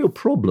that's a real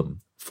problem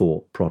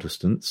for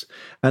Protestants,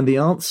 and the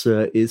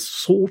answer is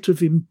sort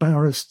of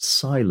embarrassed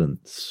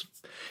silence.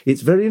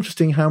 It's very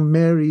interesting how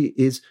Mary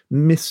is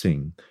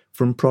missing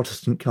from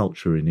Protestant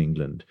culture in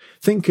England.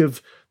 Think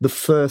of the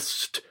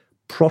first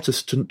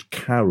Protestant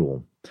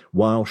carol,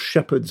 While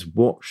Shepherds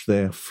Watch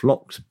Their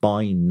Flocks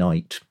by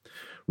Night,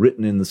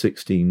 written in the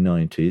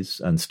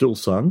 1690s and still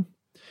sung.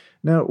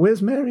 Now,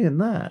 where's Mary in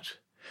that?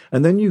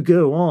 And then you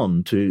go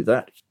on to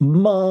that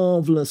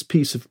marvellous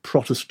piece of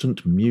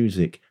Protestant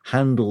music,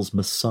 Handel's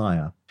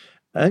Messiah.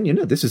 And, you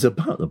know, this is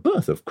about the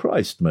birth of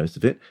Christ, most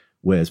of it.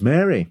 Where's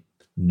Mary?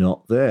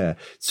 Not there.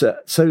 So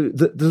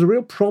there's a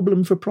real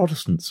problem for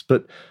Protestants.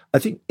 But I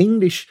think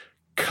English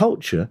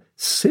culture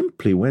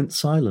simply went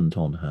silent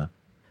on her.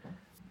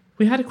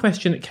 We had a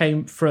question that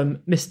came from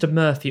Mr.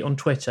 Murphy on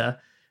Twitter,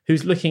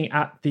 who's looking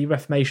at the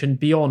Reformation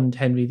beyond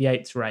Henry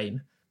VIII's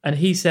reign. And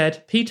he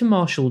said, Peter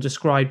Marshall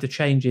described the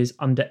changes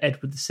under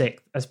Edward VI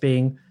as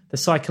being the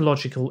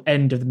psychological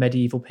end of the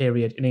medieval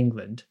period in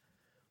England.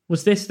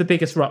 Was this the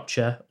biggest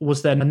rupture, or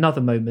was there another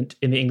moment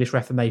in the English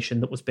Reformation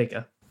that was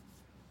bigger?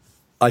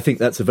 I think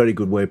that's a very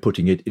good way of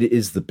putting it. It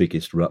is the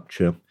biggest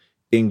rupture.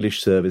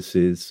 English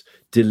services,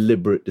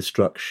 deliberate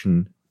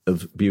destruction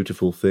of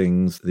beautiful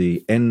things,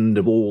 the end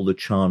of all the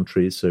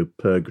chantries, so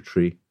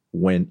purgatory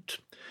went.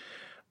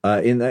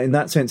 In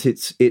that sense,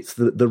 it's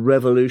the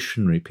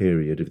revolutionary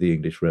period of the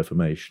English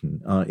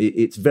Reformation.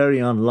 It's very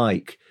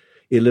unlike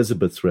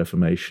Elizabeth's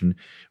Reformation,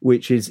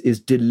 which is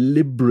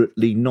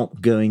deliberately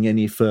not going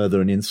any further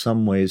and in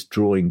some ways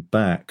drawing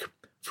back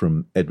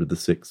from Edward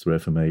VI's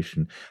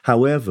Reformation.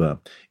 However,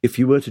 if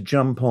you were to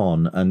jump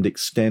on and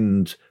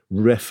extend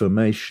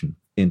Reformation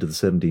into the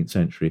 17th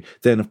century,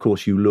 then of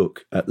course you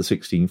look at the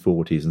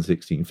 1640s and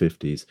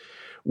 1650s,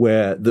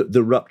 where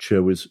the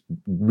rupture was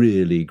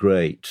really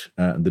great.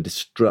 The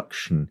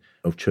destruction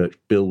of church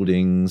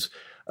buildings,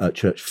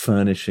 church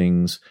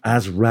furnishings,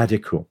 as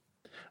radical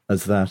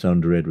as that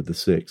under Edward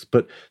VI.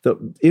 But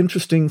the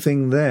interesting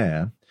thing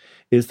there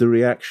is the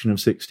reaction of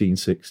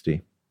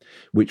 1660.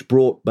 which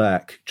brought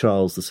back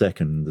Charles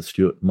II, the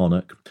Stuart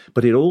monarch,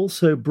 but it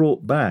also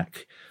brought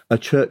back a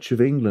Church of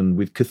England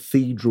with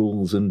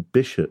cathedrals and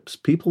bishops.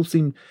 People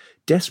seemed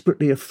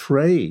desperately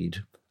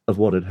afraid of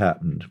what had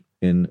happened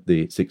in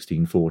the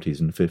 1640s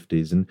and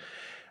 50s,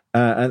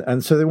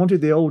 and so they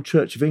wanted the old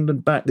Church of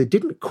England back. They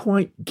didn't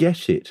quite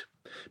get it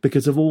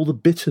because of all the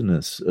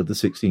bitterness of the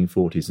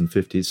 1640s and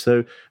 50s.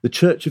 So the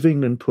Church of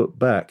England put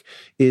back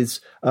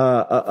is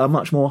a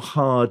much more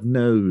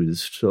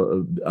hard-nosed, sort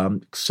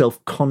of,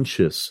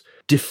 self-conscious,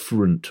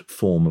 different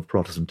form of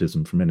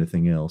Protestantism from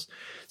anything else.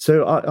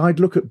 So I'd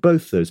look at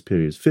both those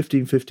periods,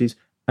 1550s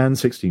and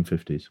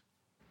 1650s.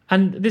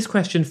 And this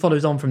question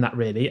follows on from that,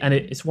 really, and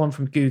it's one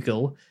from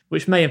Google,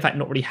 which may in fact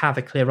not really have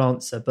a clear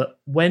answer, but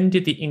when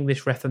did the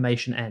English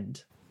Reformation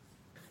end?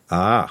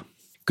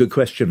 Good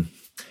question.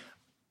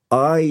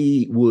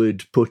 I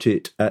would put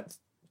it at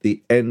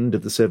the end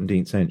of the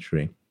 17th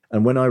century.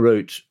 And when I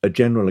wrote a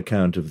general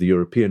account of the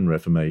European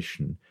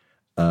Reformation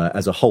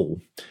as a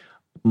whole,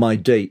 my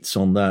dates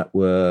on that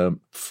were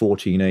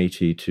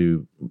 1480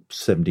 to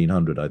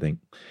 1700, I think.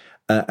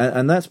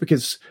 And that's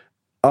because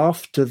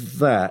after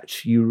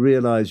that, you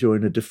realise you're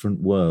in a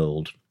different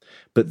world.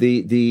 But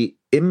the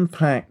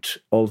impact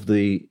of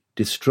the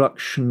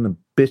destruction, the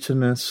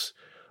bitterness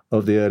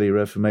of the early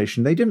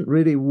Reformation, they didn't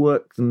really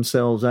work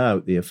themselves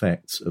out, the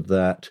effects of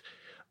that,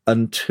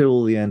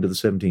 until the end of the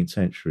 17th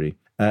century.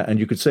 And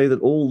you could say that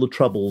all the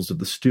troubles of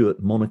the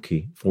Stuart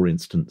monarchy, for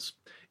instance,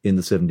 in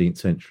the 17th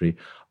century,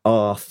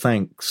 are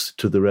thanks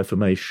to the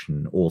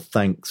Reformation, or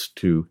thanks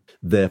to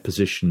their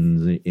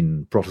positions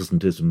in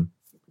Protestantism,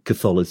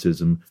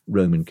 Catholicism,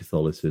 Roman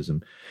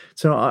Catholicism.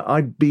 So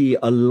I'd be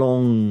a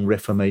long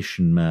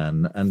Reformation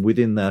man, and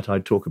within that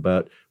I'd talk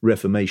about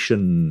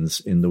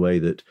reformations in the way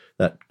that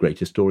great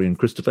historian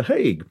Christopher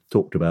Haig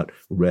talked about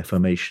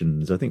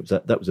reformations. I think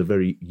that was a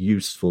very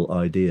useful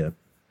idea.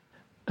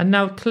 And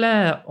now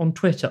Claire on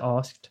Twitter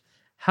asked,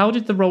 how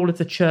did the role of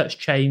the church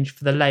change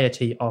for the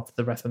laity after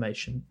the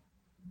Reformation?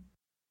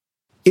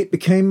 It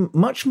became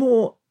much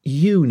more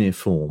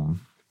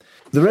uniform.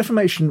 The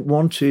Reformation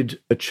wanted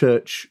a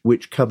church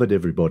which covered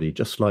everybody,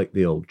 just like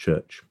the old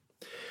church.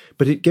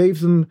 But it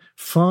gave them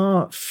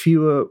far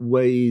fewer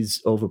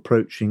ways of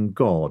approaching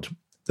God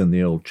than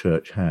the old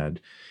church had,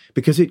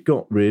 because it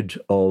got rid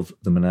of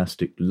the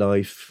monastic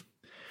life.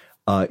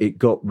 It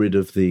got rid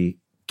of the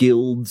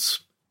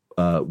guilds,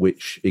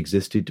 which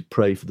existed to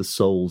pray for the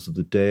souls of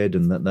the dead,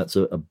 and that's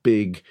a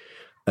big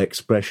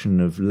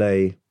expression of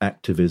lay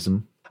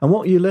activism. And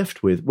what are you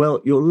left with?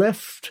 Well, you're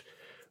left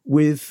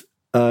with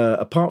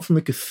apart from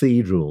the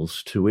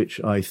cathedrals, to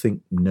which I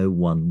think no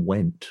one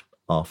went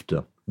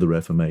after the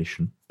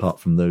Reformation, apart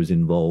from those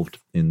involved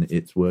in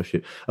its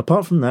worship.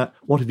 Apart from that,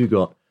 what have you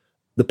got?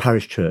 The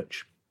parish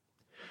church.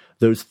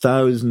 Those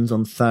thousands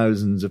on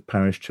thousands of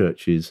parish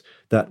churches,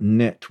 that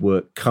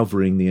network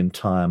covering the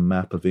entire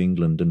map of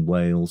England and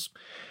Wales.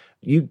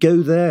 You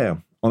go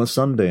there on a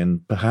Sunday,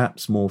 and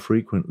perhaps more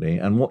frequently,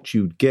 and what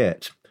you'd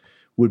get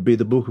would be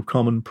the Book of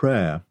Common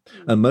Prayer.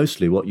 And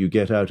mostly what you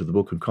get out of the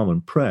Book of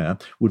Common Prayer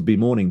would be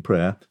morning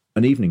prayer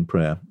and evening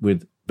prayer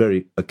with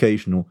very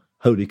occasional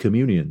Holy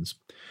Communions.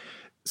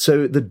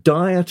 So the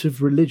diet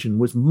of religion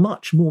was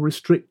much more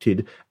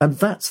restricted, and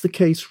that's the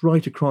case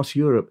right across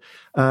Europe.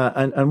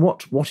 And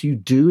what are you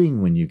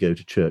doing when you go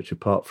to church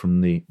apart from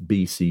the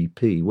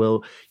BCP?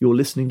 Well, you're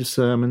listening to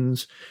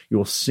sermons,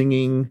 you're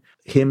singing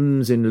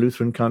hymns in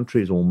Lutheran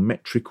countries or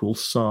metrical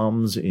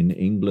psalms in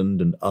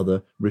England and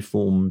other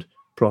Reformed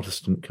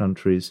Protestant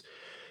countries,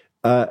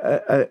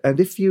 and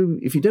if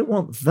you don't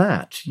want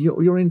that,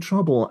 you're in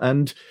trouble.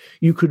 And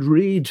you could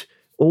read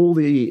all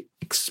the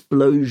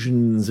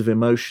explosions of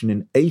emotion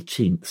in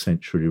 18th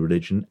century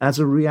religion as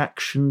a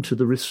reaction to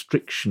the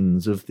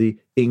restrictions of the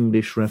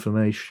English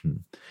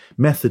Reformation.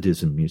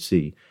 Methodism, you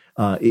see,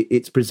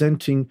 it's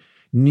presenting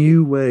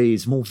new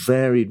ways, more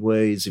varied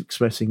ways of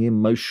expressing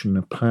emotion,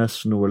 a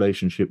personal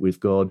relationship with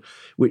God,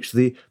 which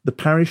the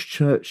parish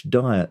church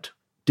diet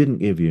didn't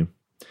give you.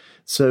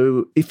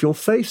 So if your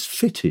face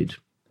fitted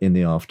in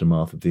the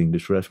aftermath of the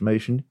English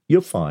Reformation,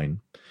 you're fine.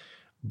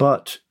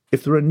 But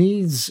if there are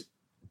needs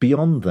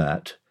beyond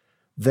that,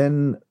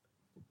 then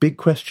big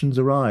questions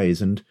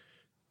arise. And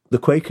the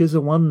Quakers are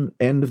one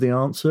end of the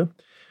answer.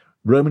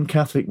 Roman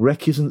Catholic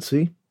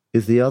recusancy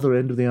is the other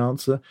end of the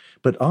answer.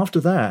 But after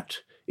that,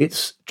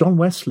 it's John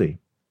Wesley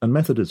and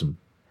Methodism.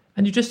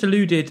 And you just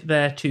alluded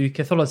there to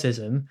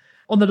Catholicism.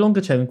 On the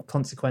longer-term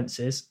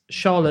consequences,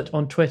 Charlotte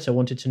on Twitter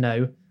wanted to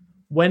know,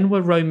 when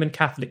were Roman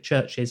Catholic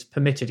churches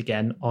permitted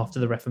again after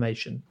the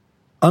Reformation?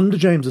 Under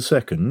James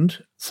II,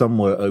 some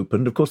were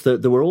opened. Of course, there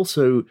were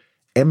also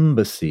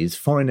embassies,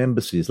 foreign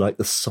embassies, like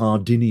the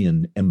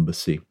Sardinian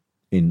embassy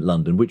in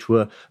London, which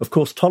were, of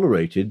course,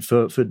 tolerated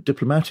for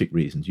diplomatic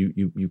reasons.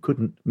 You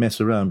couldn't mess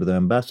around with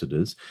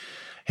ambassadors.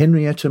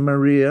 Henrietta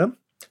Maria,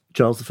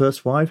 Charles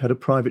I's wife, had a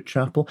private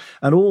chapel,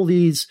 and all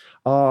these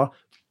are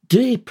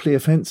deeply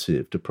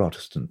offensive to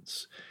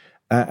Protestants.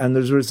 And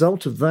as a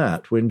result of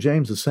that, when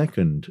James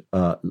II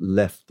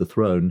left the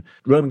throne,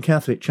 Roman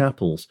Catholic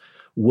chapels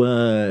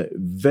were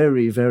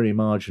very, very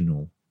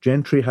marginal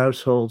Gentry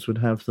households would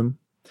have them,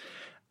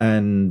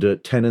 and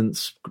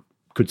tenants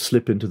could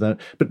slip into that.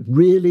 But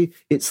really,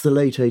 it's the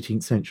late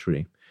 18th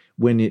century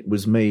when it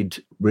was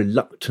made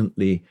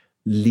reluctantly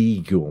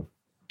legal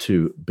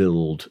to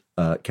build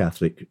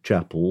Catholic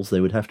chapels.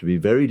 They would have to be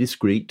very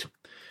discreet,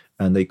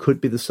 and they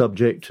could be the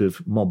subject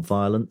of mob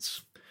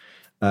violence.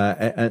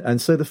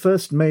 And so the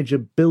first major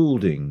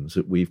buildings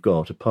that we've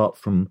got, apart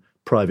from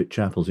private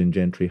chapels in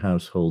gentry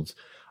households,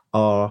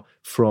 are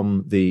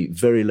from the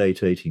very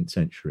late 18th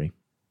century.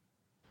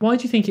 Why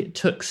do you think it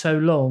took so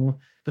long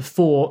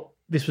before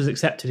this was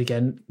accepted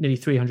again, nearly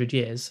 300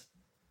 years?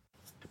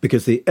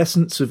 Because the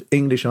essence of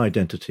English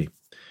identity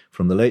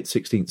from the late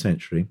 16th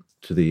century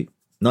to the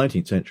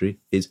 19th century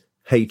is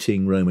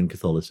hating Roman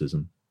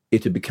Catholicism.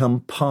 It had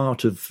become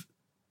part of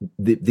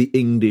the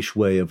English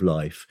way of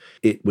life.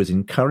 It was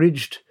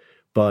encouraged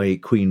by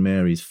Queen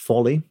Mary's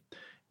folly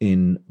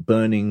in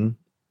burning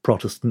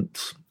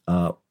Protestants,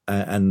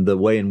 and the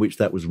way in which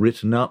that was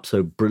written up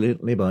so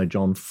brilliantly by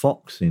John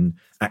Foxe in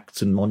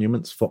Acts and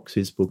Monuments,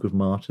 Foxe's Book of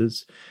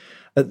Martyrs.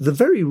 The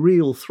very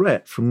real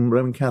threat from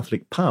Roman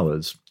Catholic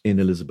powers in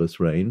Elizabeth's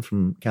reign,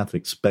 from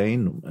Catholic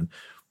Spain and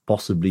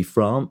possibly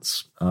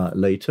France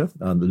later,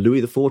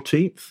 Louis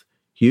XIV,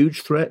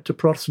 huge threat to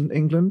Protestant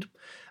England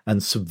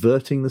and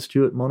subverting the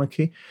Stuart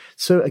monarchy.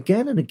 So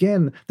again and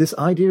again, this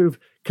idea of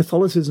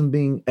Catholicism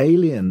being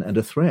alien and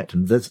a threat,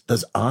 and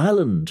there's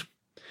Ireland,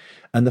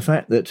 and the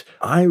fact that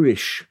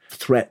Irish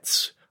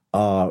threats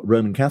are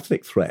Roman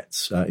Catholic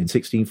threats. In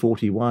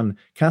 1641,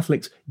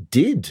 Catholics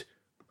did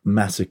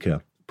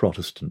massacre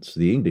Protestants.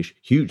 The English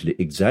hugely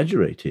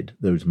exaggerated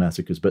those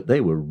massacres, but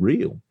they were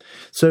real.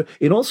 So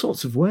in all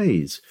sorts of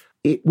ways,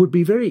 it would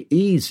be very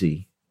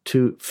easy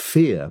to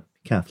fear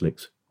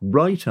Catholics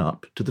right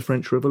up to the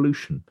French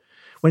Revolution,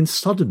 when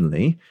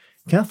suddenly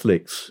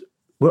Catholics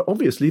were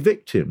obviously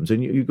victims,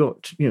 and you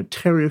got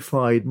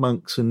terrified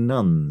monks and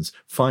nuns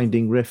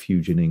finding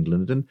refuge in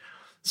England, and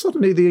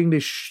suddenly the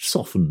English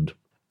softened.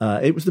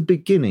 It was the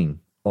beginning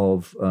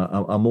of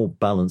a more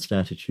balanced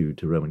attitude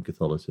to Roman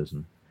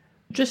Catholicism.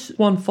 Just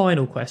one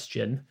final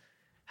question.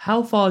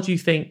 How far do you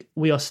think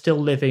we are still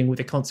living with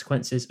the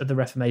consequences of the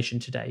Reformation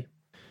today?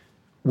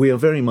 We are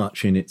very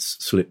much in its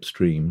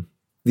slipstream.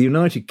 The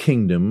United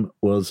Kingdom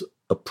was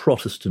a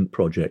Protestant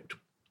project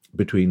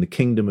between the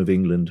Kingdom of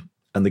England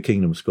and the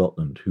Kingdom of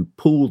Scotland, who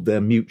pooled their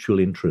mutual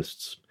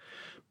interests,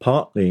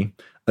 partly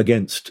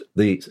against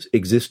the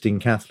existing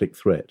Catholic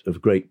threat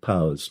of great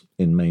powers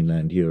in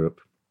mainland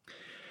Europe.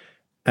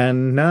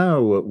 And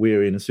now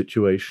we're in a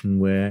situation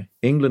where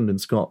England and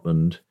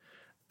Scotland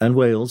and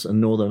Wales and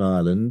Northern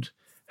Ireland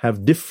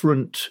have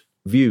different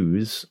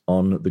views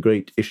on the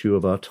great issue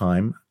of our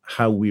time,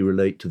 how we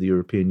relate to the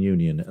European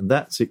Union. And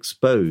that's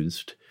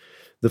exposed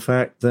the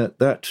fact that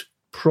that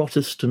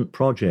Protestant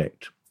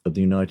project of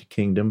the United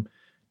Kingdom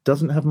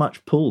doesn't have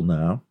much pull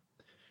now.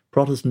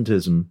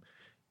 Protestantism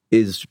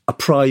is a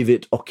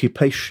private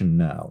occupation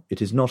now.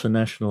 It is not a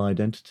national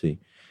identity.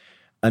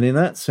 And in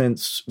that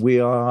sense, we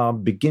are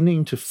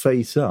beginning to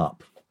face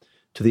up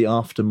to the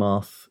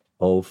aftermath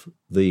of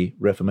the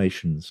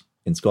Reformations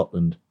in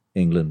Scotland,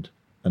 England,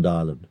 and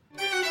Ireland.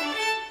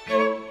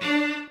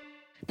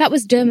 That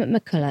was Dermot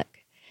McCulloch.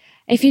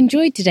 If you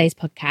enjoyed today's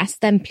podcast,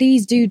 then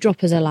please do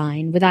drop us a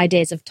line with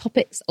ideas of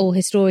topics or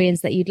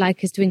historians that you'd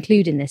like us to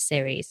include in this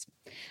series.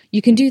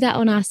 You can do that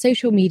on our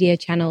social media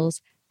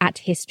channels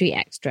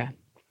 @HistoryExtra.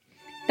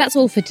 That's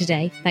all for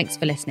today. Thanks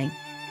for listening.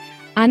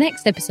 Our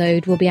next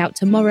episode will be out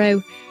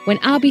tomorrow, when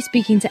I'll be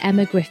speaking to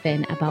Emma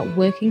Griffin about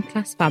working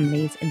class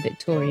families in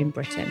Victorian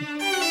Britain.